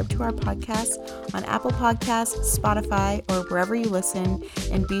subscribe to our podcast on Apple Podcasts, Spotify, or wherever you listen,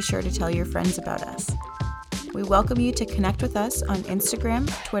 and be sure to tell your friends about us. We welcome you to connect with us on Instagram,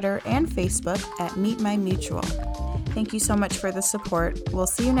 Twitter, and Facebook at Meet My Mutual. Thank you so much for the support. We'll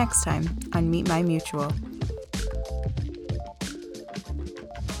see you next time on Meet My Mutual.